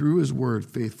through his word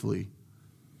faithfully.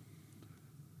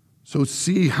 So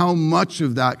see how much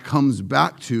of that comes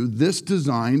back to this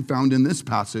design found in this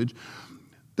passage,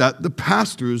 that the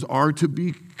pastors are to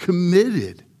be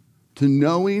committed to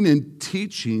knowing and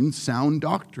teaching sound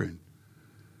doctrine.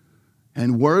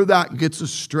 And where that gets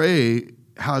astray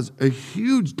has a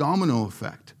huge domino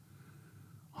effect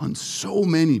on so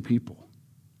many people.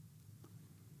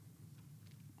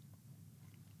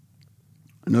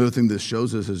 Another thing this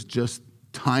shows us is just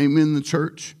time in the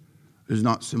church is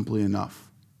not simply enough.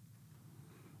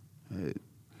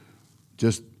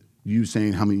 Just you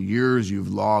saying how many years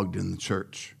you've logged in the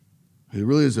church. It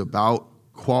really is about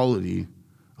quality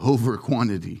over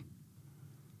quantity.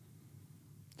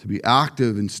 To be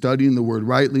active in studying the word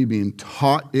rightly, being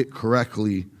taught it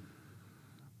correctly,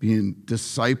 being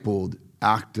discipled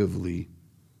actively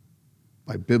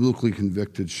by biblically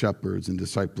convicted shepherds and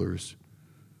disciplers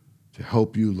to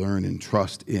help you learn and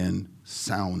trust in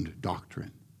sound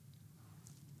doctrine.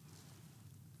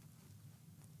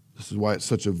 This is why it's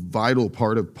such a vital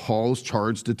part of Paul's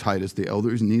charge to Titus. The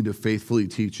elders need to faithfully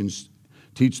teach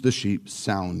the sheep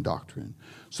sound doctrine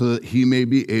so that he may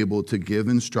be able to give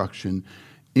instruction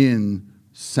in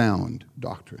sound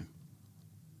doctrine.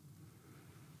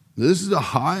 This is a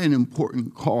high and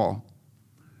important call,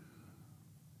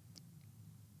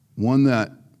 one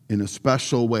that in a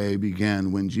special way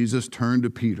began when Jesus turned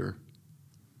to Peter.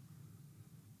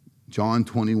 John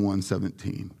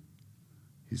 21:17.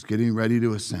 He's getting ready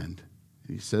to ascend.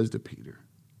 He says to Peter,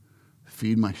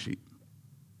 feed my sheep.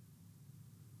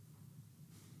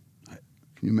 Can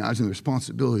you imagine the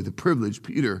responsibility, the privilege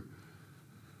Peter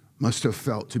must have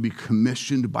felt to be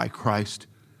commissioned by Christ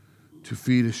to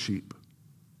feed his sheep?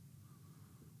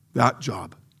 That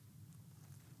job,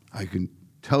 I can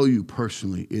tell you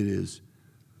personally, it is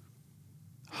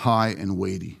high and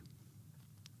weighty.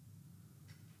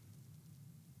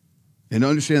 And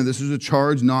understand, this is a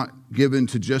charge not given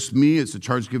to just me. It's a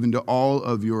charge given to all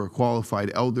of your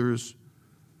qualified elders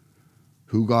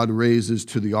who God raises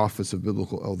to the office of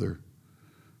biblical elder.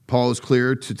 Paul is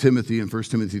clear to Timothy in 1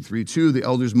 Timothy 3:2, the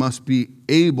elders must be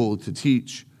able to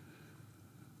teach.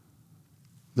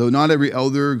 Though not every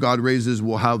elder God raises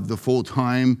will have the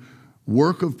full-time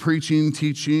work of preaching,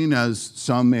 teaching, as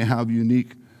some may have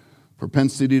unique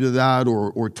propensity to that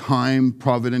or time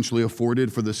providentially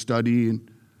afforded for the study.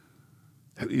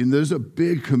 And there's a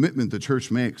big commitment the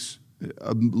church makes.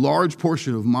 A large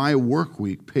portion of my work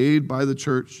week paid by the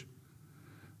church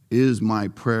is my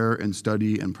prayer and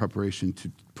study and preparation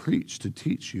to preach, to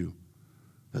teach you.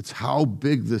 That's how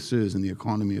big this is in the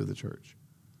economy of the church.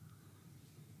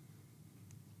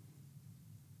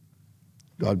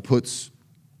 God puts,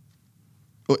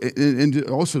 and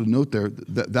also to note there,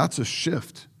 that's a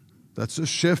shift. That's a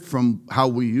shift from how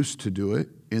we used to do it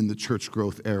in the church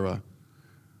growth era,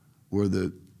 where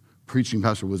the preaching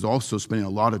pastor was also spending a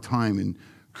lot of time in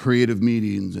creative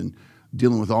meetings and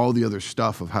dealing with all the other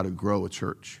stuff of how to grow a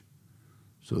church.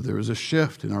 So there is a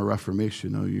shift in our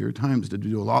Reformation. Oh, your time is to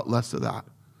do a lot less of that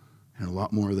and a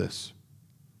lot more of this.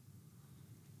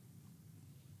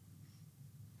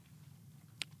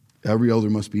 Every elder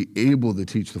must be able to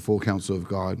teach the full counsel of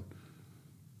God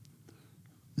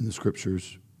in the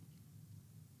Scriptures.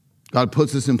 God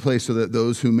puts this in place so that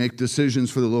those who make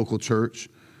decisions for the local church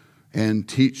and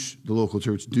teach the local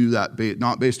church do that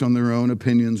not based on their own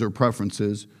opinions or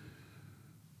preferences,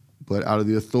 but out of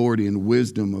the authority and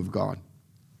wisdom of God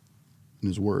and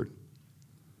His Word.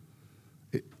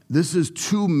 This is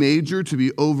too major to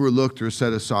be overlooked or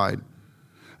set aside.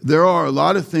 There are a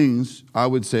lot of things I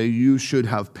would say you should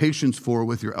have patience for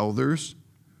with your elders.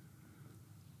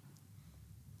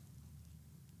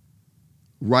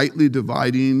 Rightly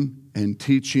dividing and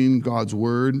teaching God's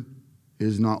Word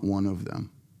is not one of them.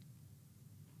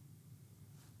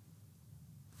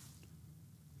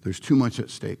 There's too much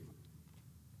at stake.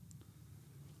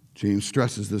 James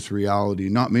stresses this reality.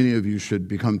 Not many of you should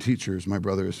become teachers, my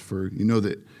brothers, for you know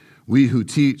that we who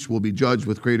teach will be judged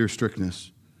with greater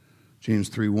strictness. James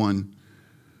 3:1.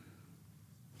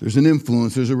 There's an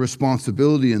influence, there's a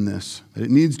responsibility in this. That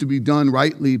it needs to be done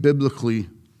rightly, biblically,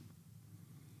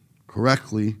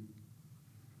 correctly.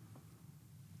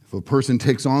 If a person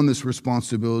takes on this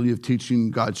responsibility of teaching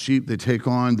God's sheep, they take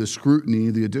on the scrutiny,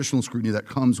 the additional scrutiny that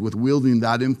comes with wielding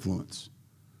that influence.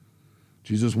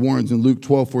 Jesus warns in Luke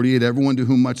 12:48, everyone to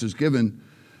whom much is given,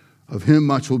 of him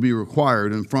much will be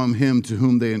required, and from him to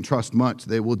whom they entrust much,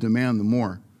 they will demand the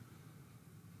more.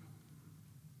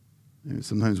 And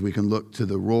sometimes we can look to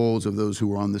the roles of those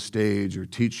who are on the stage or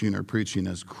teaching or preaching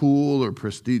as cool or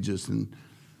prestigious, and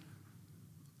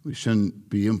We shouldn't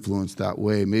be influenced that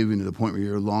way, maybe to the point where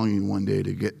you're longing one day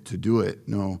to get to do it.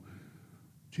 No,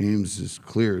 James is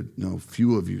clear. No,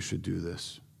 few of you should do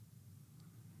this.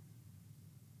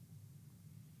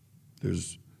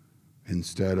 There's,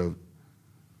 instead of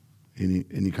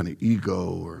any kind of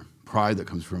ego or pride that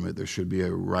comes from it, there should be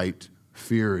a right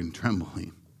fear and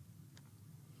trembling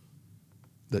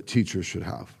that teachers should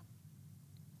have.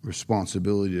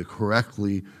 Responsibility to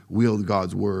correctly wield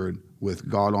God's word with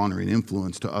God-honoring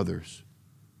influence to others.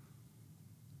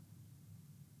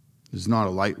 It's not a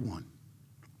light one.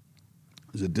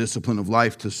 There's a discipline of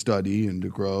life to study and to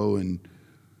grow, and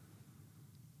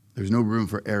there's no room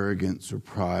for arrogance or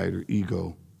pride or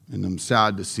ego. And I'm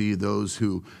sad to see those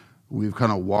who we've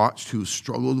kind of watched who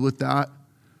struggled with that.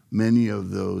 Many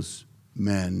of those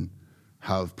men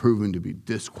have proven to be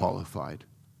disqualified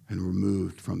and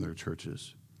removed from their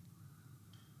churches.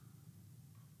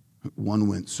 One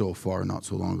went so far not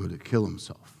so long ago to kill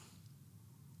himself.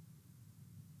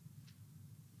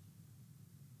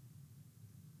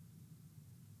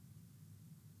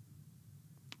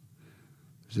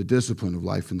 There's a discipline of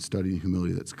life and study and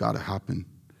humility that's got to happen.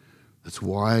 That's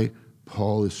why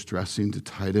Paul is stressing to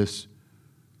Titus,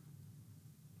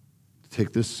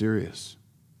 take this serious.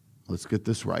 Let's get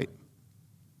this right.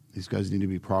 These guys need to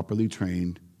be properly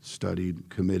trained, studied,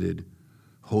 committed,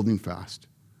 holding fast,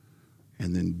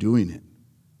 and then doing it.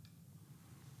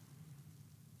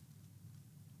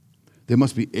 They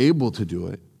must be able to do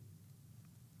it.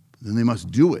 Then they must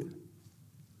do it.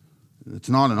 It's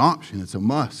not an option, it's a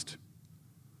must.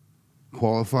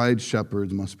 Qualified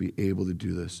shepherds must be able to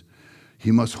do this.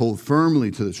 He must hold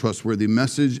firmly to the trustworthy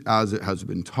message as it has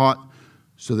been taught,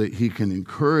 so that he can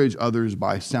encourage others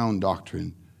by sound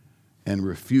doctrine and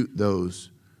refute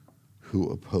those who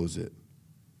oppose it.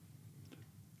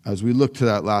 As we look to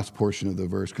that last portion of the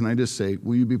verse, can I just say,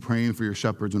 will you be praying for your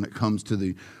shepherds when it comes to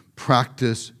the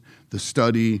practice, the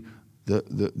study,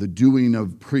 the doing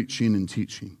of preaching and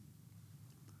teaching?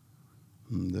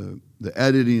 The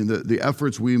editing, the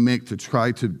efforts we make to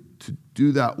try to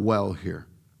do that well here.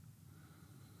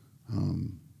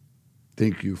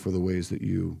 Thank you for the ways that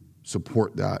you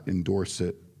support that, endorse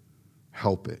it,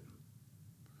 help it.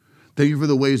 Thank you for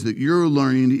the ways that you're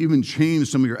learning to even change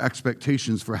some of your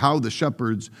expectations for how the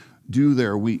shepherds do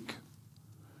their week,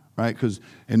 right? Because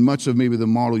in much of maybe the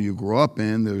model you grew up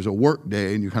in, there's a work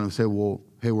day, and you kind of say, well,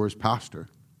 hey, where's pastor?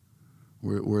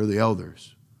 Where are the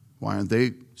elders? Why aren't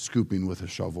they scooping with a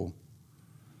shovel?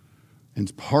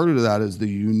 And part of that is the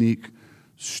unique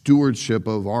stewardship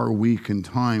of our week and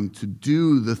time to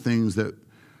do the things that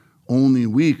only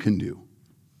we can do.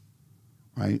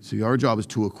 Right? See, our job is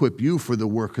to equip you for the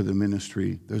work of the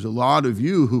ministry. There's a lot of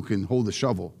you who can hold a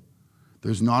shovel.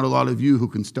 There's not a lot of you who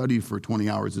can study for 20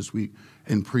 hours this week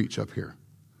and preach up here.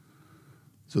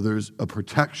 So there's a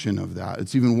protection of that.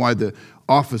 It's even why the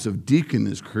office of deacon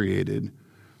is created,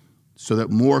 so that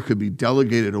more could be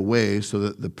delegated away, so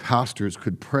that the pastors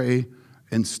could pray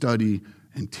and study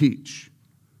and teach.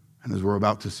 And as we're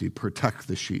about to see, protect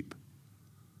the sheep.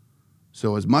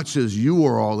 So as much as you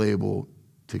are all able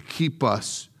to keep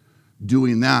us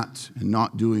doing that and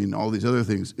not doing all these other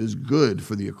things is good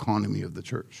for the economy of the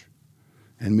church,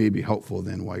 and may be helpful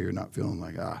then why you're not feeling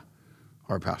like,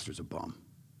 our pastor's a bum.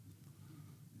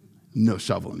 No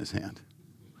shovel in his hand.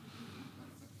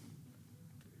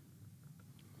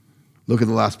 Look at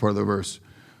the last part of the verse.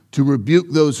 To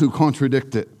rebuke those who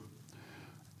contradict it.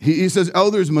 He says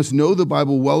elders must know the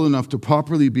Bible well enough to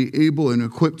properly be able and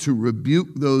equipped to rebuke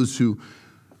those who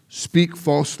speak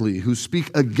falsely, who speak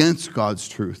against God's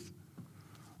truth.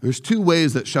 There's two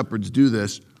ways that shepherds do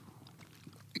this.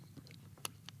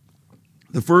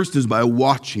 The first is by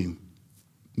watching,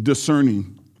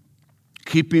 discerning,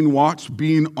 keeping watch,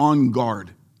 being on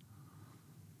guard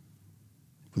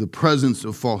for the presence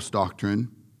of false doctrine.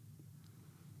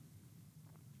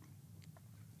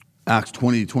 Acts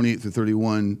 20, 28 through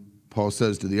 31, Paul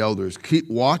says to the elders, keep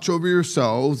watch over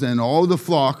yourselves and all the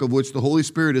flock of which the Holy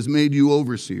Spirit has made you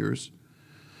overseers.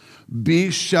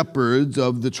 Be shepherds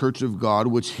of the church of God,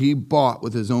 which he bought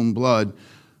with his own blood.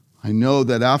 I know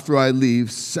that after I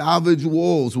leave, savage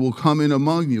wolves will come in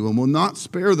among you and will not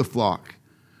spare the flock.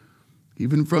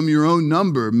 Even from your own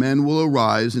number, men will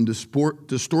arise and distort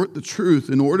the truth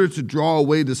in order to draw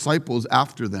away disciples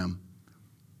after them.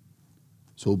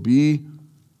 So be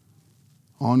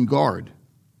on guard.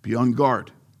 Be on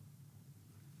guard.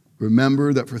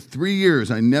 Remember that for 3 years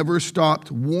I never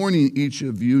stopped warning each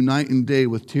of you night and day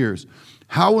with tears.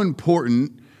 How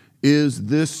important is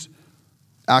this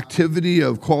activity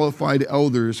of qualified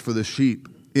elders for the sheep?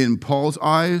 In Paul's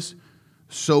eyes,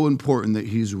 so important that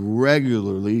he's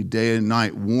regularly, day and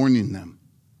night, warning them.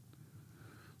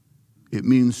 it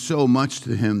means so much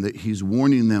to him that he's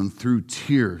warning them through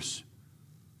tears.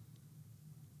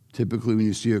 Typically, when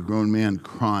you see a grown man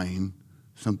crying,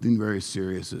 something very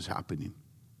serious is happening.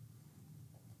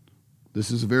 This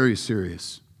is very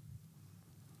serious.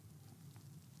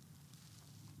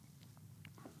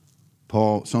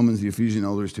 Paul summons the Ephesian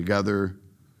elders together.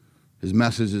 His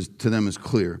message to them is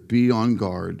clear. Be on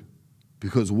guard,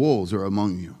 because wolves are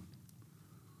among you.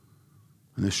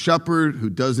 And a shepherd who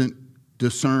doesn't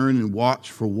discern and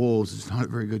watch for wolves is not a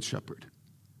very good shepherd.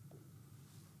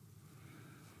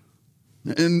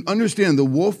 And understand, the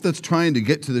wolf that's trying to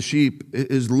get to the sheep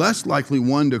is less likely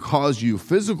one to cause you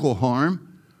physical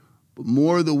harm, but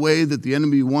more the way that the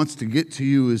enemy wants to get to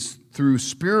you is through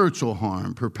spiritual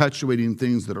harm, perpetuating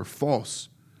things that are false,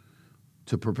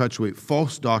 to perpetuate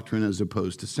false doctrine as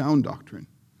opposed to sound doctrine.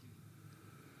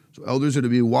 So elders are to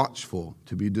be watchful,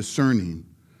 to be discerning,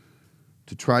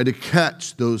 to try to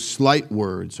catch those slight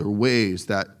words or ways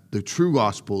that the true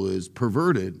gospel is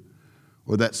perverted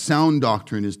or that sound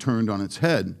doctrine is turned on its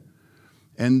head.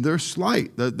 And they're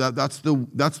slight. That's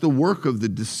the work of the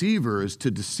deceiver, is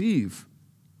to deceive,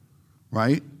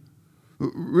 right?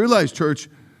 Realize, church,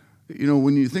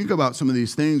 when you think about some of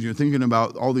these things, you're thinking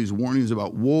about all these warnings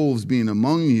about wolves being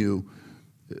among you.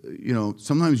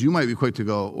 Sometimes you might be quick to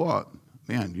go, well,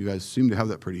 man, you guys seem to have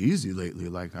that pretty easy lately.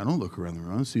 Like, I don't look around the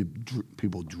room. I don't see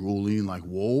people drooling like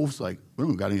wolves. Like, we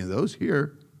don't got any of those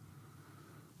here.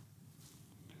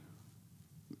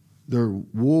 They're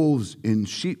wolves in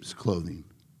sheep's clothing,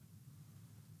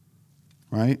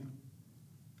 right?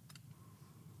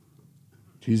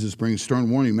 Jesus brings stern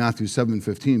warning, Matthew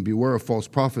 7:15. Beware of false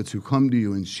prophets who come to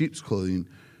you in sheep's clothing.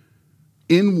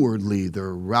 Inwardly,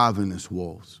 they're ravenous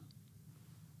wolves.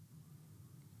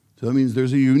 So that means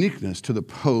there's a uniqueness to the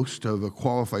post of a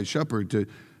qualified shepherd to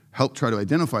help try to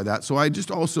identify that. So I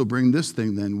just also bring this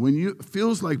thing then. When it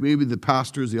feels like maybe the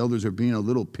pastors, the elders are being a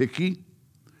little picky,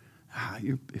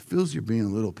 it feels you're being a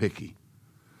little picky.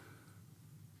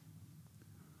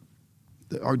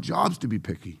 Our job's to be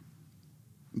picky.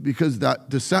 Because that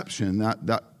deception,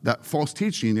 that false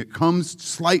teaching, it comes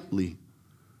slightly.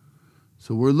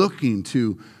 So we're looking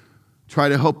to try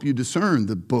to help you discern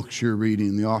the books you're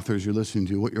reading, the authors you're listening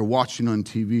to, what you're watching on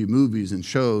TV, movies and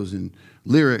shows and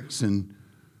lyrics. And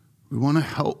we want to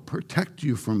help protect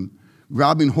you from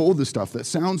grabbing hold of stuff that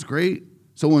sounds great.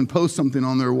 Someone posts something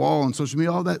on their wall on social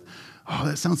media,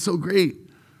 that sounds so great.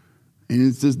 And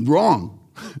it's just wrong.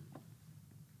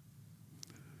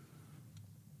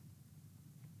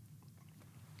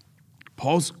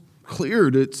 Paul's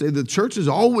clear to say the church is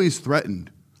always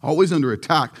threatened, always under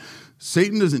attack.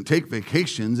 Satan doesn't take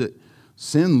vacations.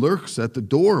 Sin lurks at the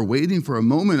door, waiting for a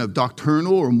moment of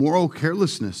doctrinal or moral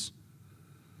carelessness.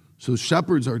 So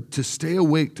shepherds are to stay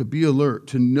awake, to be alert,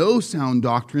 to know sound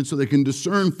doctrine so they can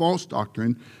discern false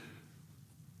doctrine.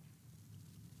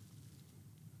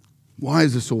 Why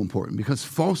is this so important? Because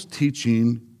false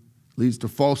teaching leads to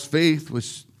false faith,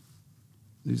 which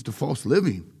leads to false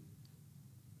living.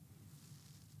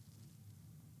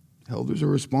 Elders are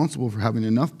responsible for having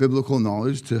enough biblical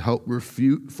knowledge to help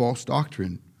refute false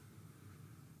doctrine,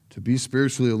 to be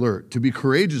spiritually alert, to be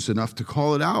courageous enough to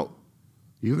call it out,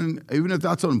 even if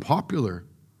that's unpopular.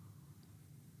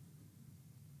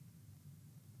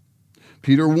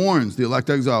 Peter warns the elect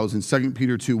exiles in 2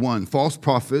 Peter 2:1, false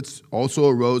prophets also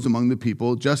arose among the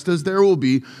people, just as there will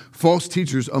be false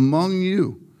teachers among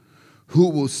you who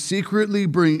will secretly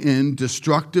bring in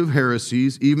destructive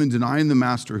heresies, even denying the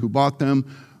master who bought them,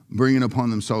 bringing upon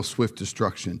themselves swift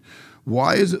destruction.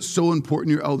 Why is it so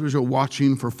important your elders are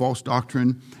watching for false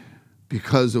doctrine?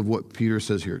 Because of what Peter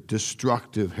says here,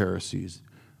 destructive heresies,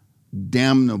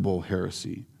 damnable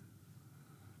heresy.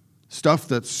 Stuff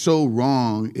that's so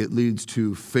wrong, it leads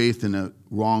to faith in a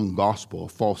wrong gospel, a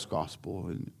false gospel,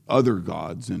 and other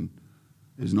gods, and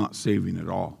is not saving at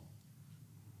all.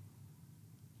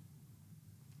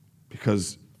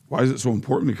 Because, why is it so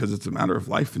important? Because it's a matter of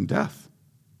life and death.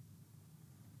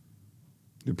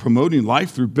 You're promoting life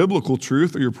through biblical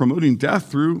truth, or you're promoting death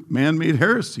through man-made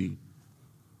heresy.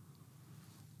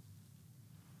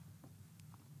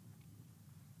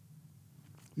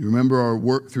 You remember our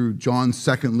work through John's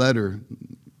second letter,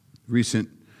 recent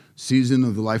season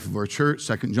of the life of our church,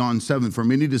 2 John 7. For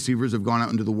many deceivers have gone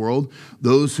out into the world,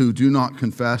 those who do not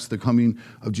confess the coming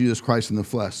of Jesus Christ in the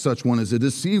flesh. Such one is a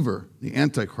deceiver, the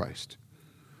Antichrist.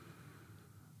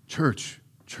 Church,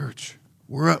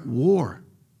 we're at war.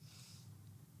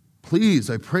 Please,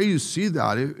 I pray you see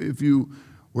that. If you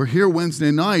were here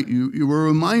Wednesday night, you were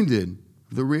reminded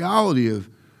of the reality of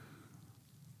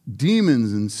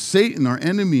demons and Satan, our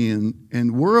enemy,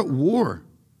 and we're at war.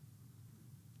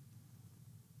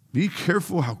 Be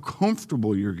careful how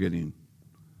comfortable you're getting.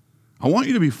 I want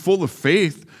you to be full of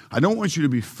faith. I don't want you to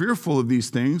be fearful of these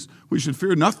things. We should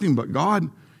fear nothing but God.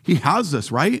 He has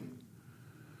us, right?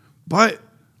 But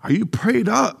are you prayed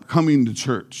up coming to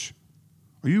church?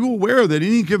 Are you aware that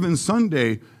any given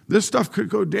Sunday, this stuff could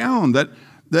go down? That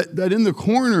in the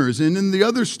corners and in the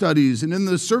other studies and in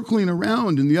the circling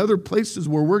around and the other places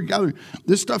where we're gathering,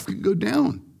 this stuff could go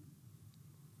down.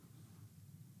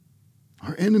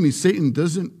 Our enemy, Satan,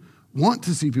 doesn't want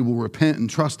to see people repent and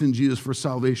trust in Jesus for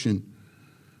salvation.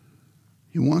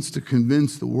 He wants to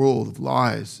convince the world of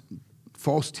lies,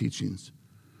 false teachings,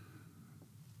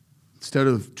 instead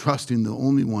of trusting the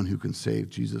only one who can save,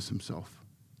 Jesus himself.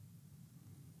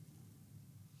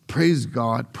 Praise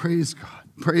God, praise God,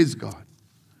 praise God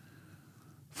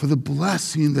for the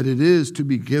blessing that it is to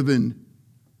be given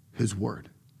his word,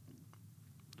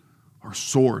 our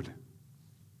sword.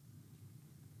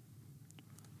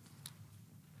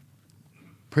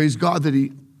 Praise God that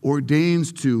he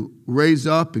ordains to raise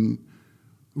up and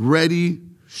ready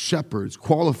shepherds,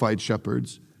 qualified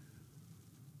shepherds,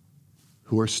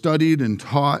 who are studied and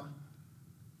taught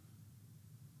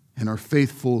and are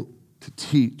faithful to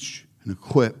teach and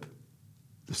equip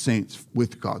the saints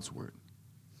with God's word.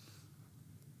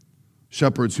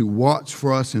 Shepherds who watch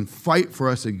for us and fight for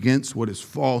us against what is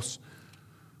false,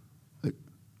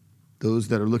 those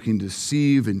that are looking to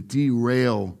deceive and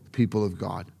derail the people of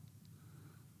God.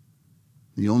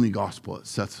 The only gospel that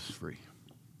sets us free.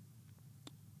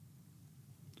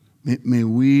 May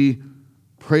we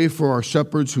pray for our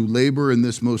shepherds who labor in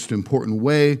this most important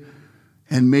way,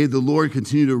 and may the Lord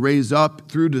continue to raise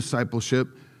up through discipleship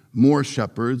more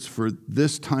shepherds for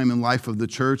this time in life of the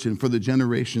church and for the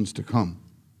generations to come.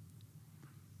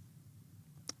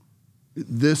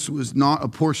 This was not a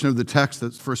portion of the text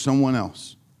that's for someone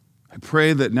else. I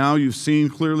pray that now you've seen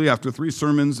clearly after 3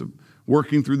 sermons of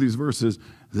working through these verses,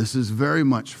 this is very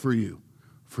much for you,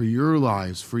 for your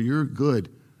lives, for your good.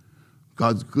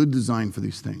 God's good design for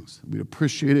these things. We'd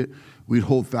appreciate it. We'd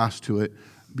hold fast to it,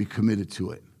 be committed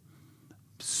to it.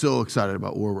 So excited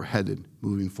about where we're headed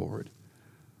moving forward.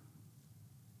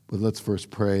 But let's first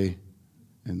pray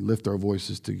and lift our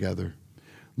voices together.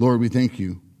 Lord, we thank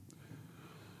you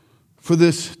for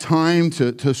this time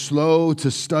to slow,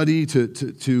 to study,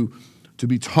 to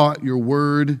be taught your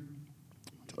word,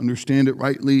 to understand it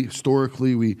rightly,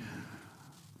 historically.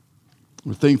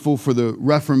 We're thankful for the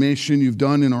reformation you've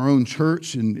done in our own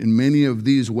church in many of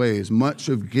these ways. Much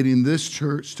of getting this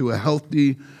church to a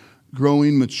healthy,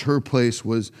 growing, mature place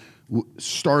was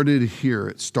started here.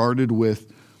 It started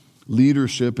with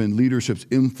leadership and leadership's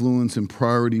influence and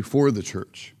priority for the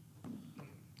church.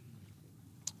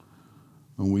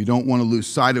 And we don't want to lose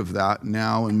sight of that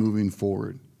now and moving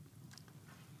forward.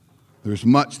 There's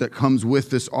much that comes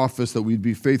with this office that we'd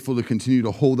be faithful to continue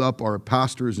to hold up our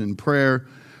pastors in prayer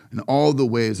in all the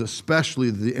ways,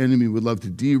 especially that the enemy would love to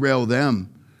derail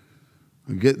them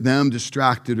or get them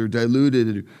distracted or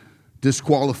diluted or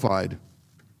disqualified.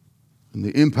 And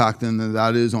the impact then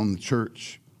that is on the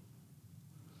church.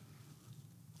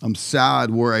 I'm sad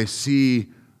where I see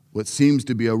what seems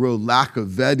to be a real lack of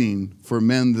vetting for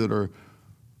men that are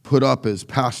put up as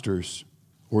pastors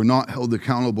or not held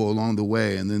accountable along the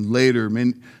way, and then later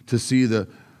to see the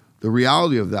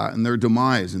reality of that and their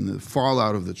demise and the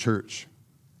fallout of the church.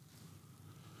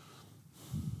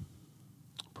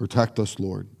 Protect us,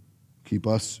 Lord. Keep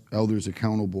us elders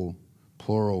accountable,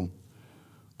 plural,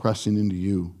 pressing into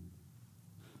you,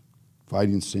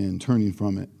 fighting sin, turning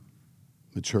from it,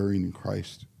 maturing in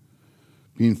Christ,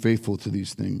 being faithful to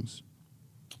these things.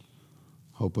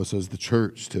 Help us as the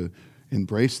church to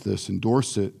embrace this,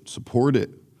 endorse it, support it,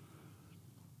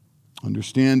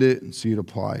 understand it, and see it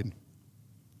applied.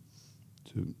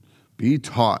 To be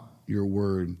taught your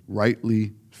word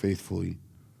rightly, faithfully,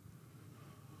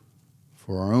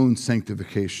 for our own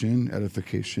sanctification,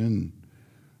 edification,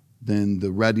 then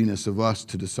the readiness of us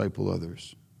to disciple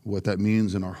others. What that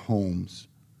means in our homes,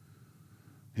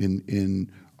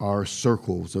 in our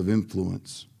circles of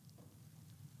influence,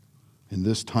 in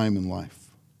this time in life.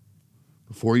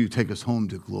 Before you take us home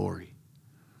to glory.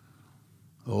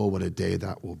 Oh, what a day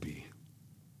that will be.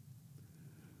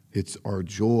 It's our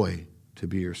joy to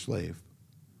be your slave,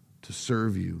 to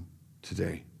serve you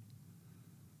today.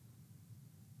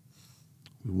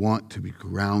 We want to be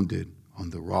grounded on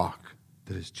the rock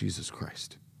that is Jesus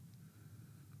Christ,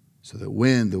 so that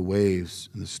when the waves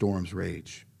and the storms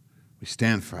rage, we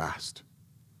stand fast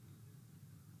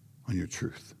on your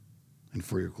truth and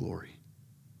for your glory.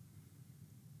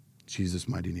 In Jesus'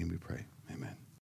 mighty name we pray.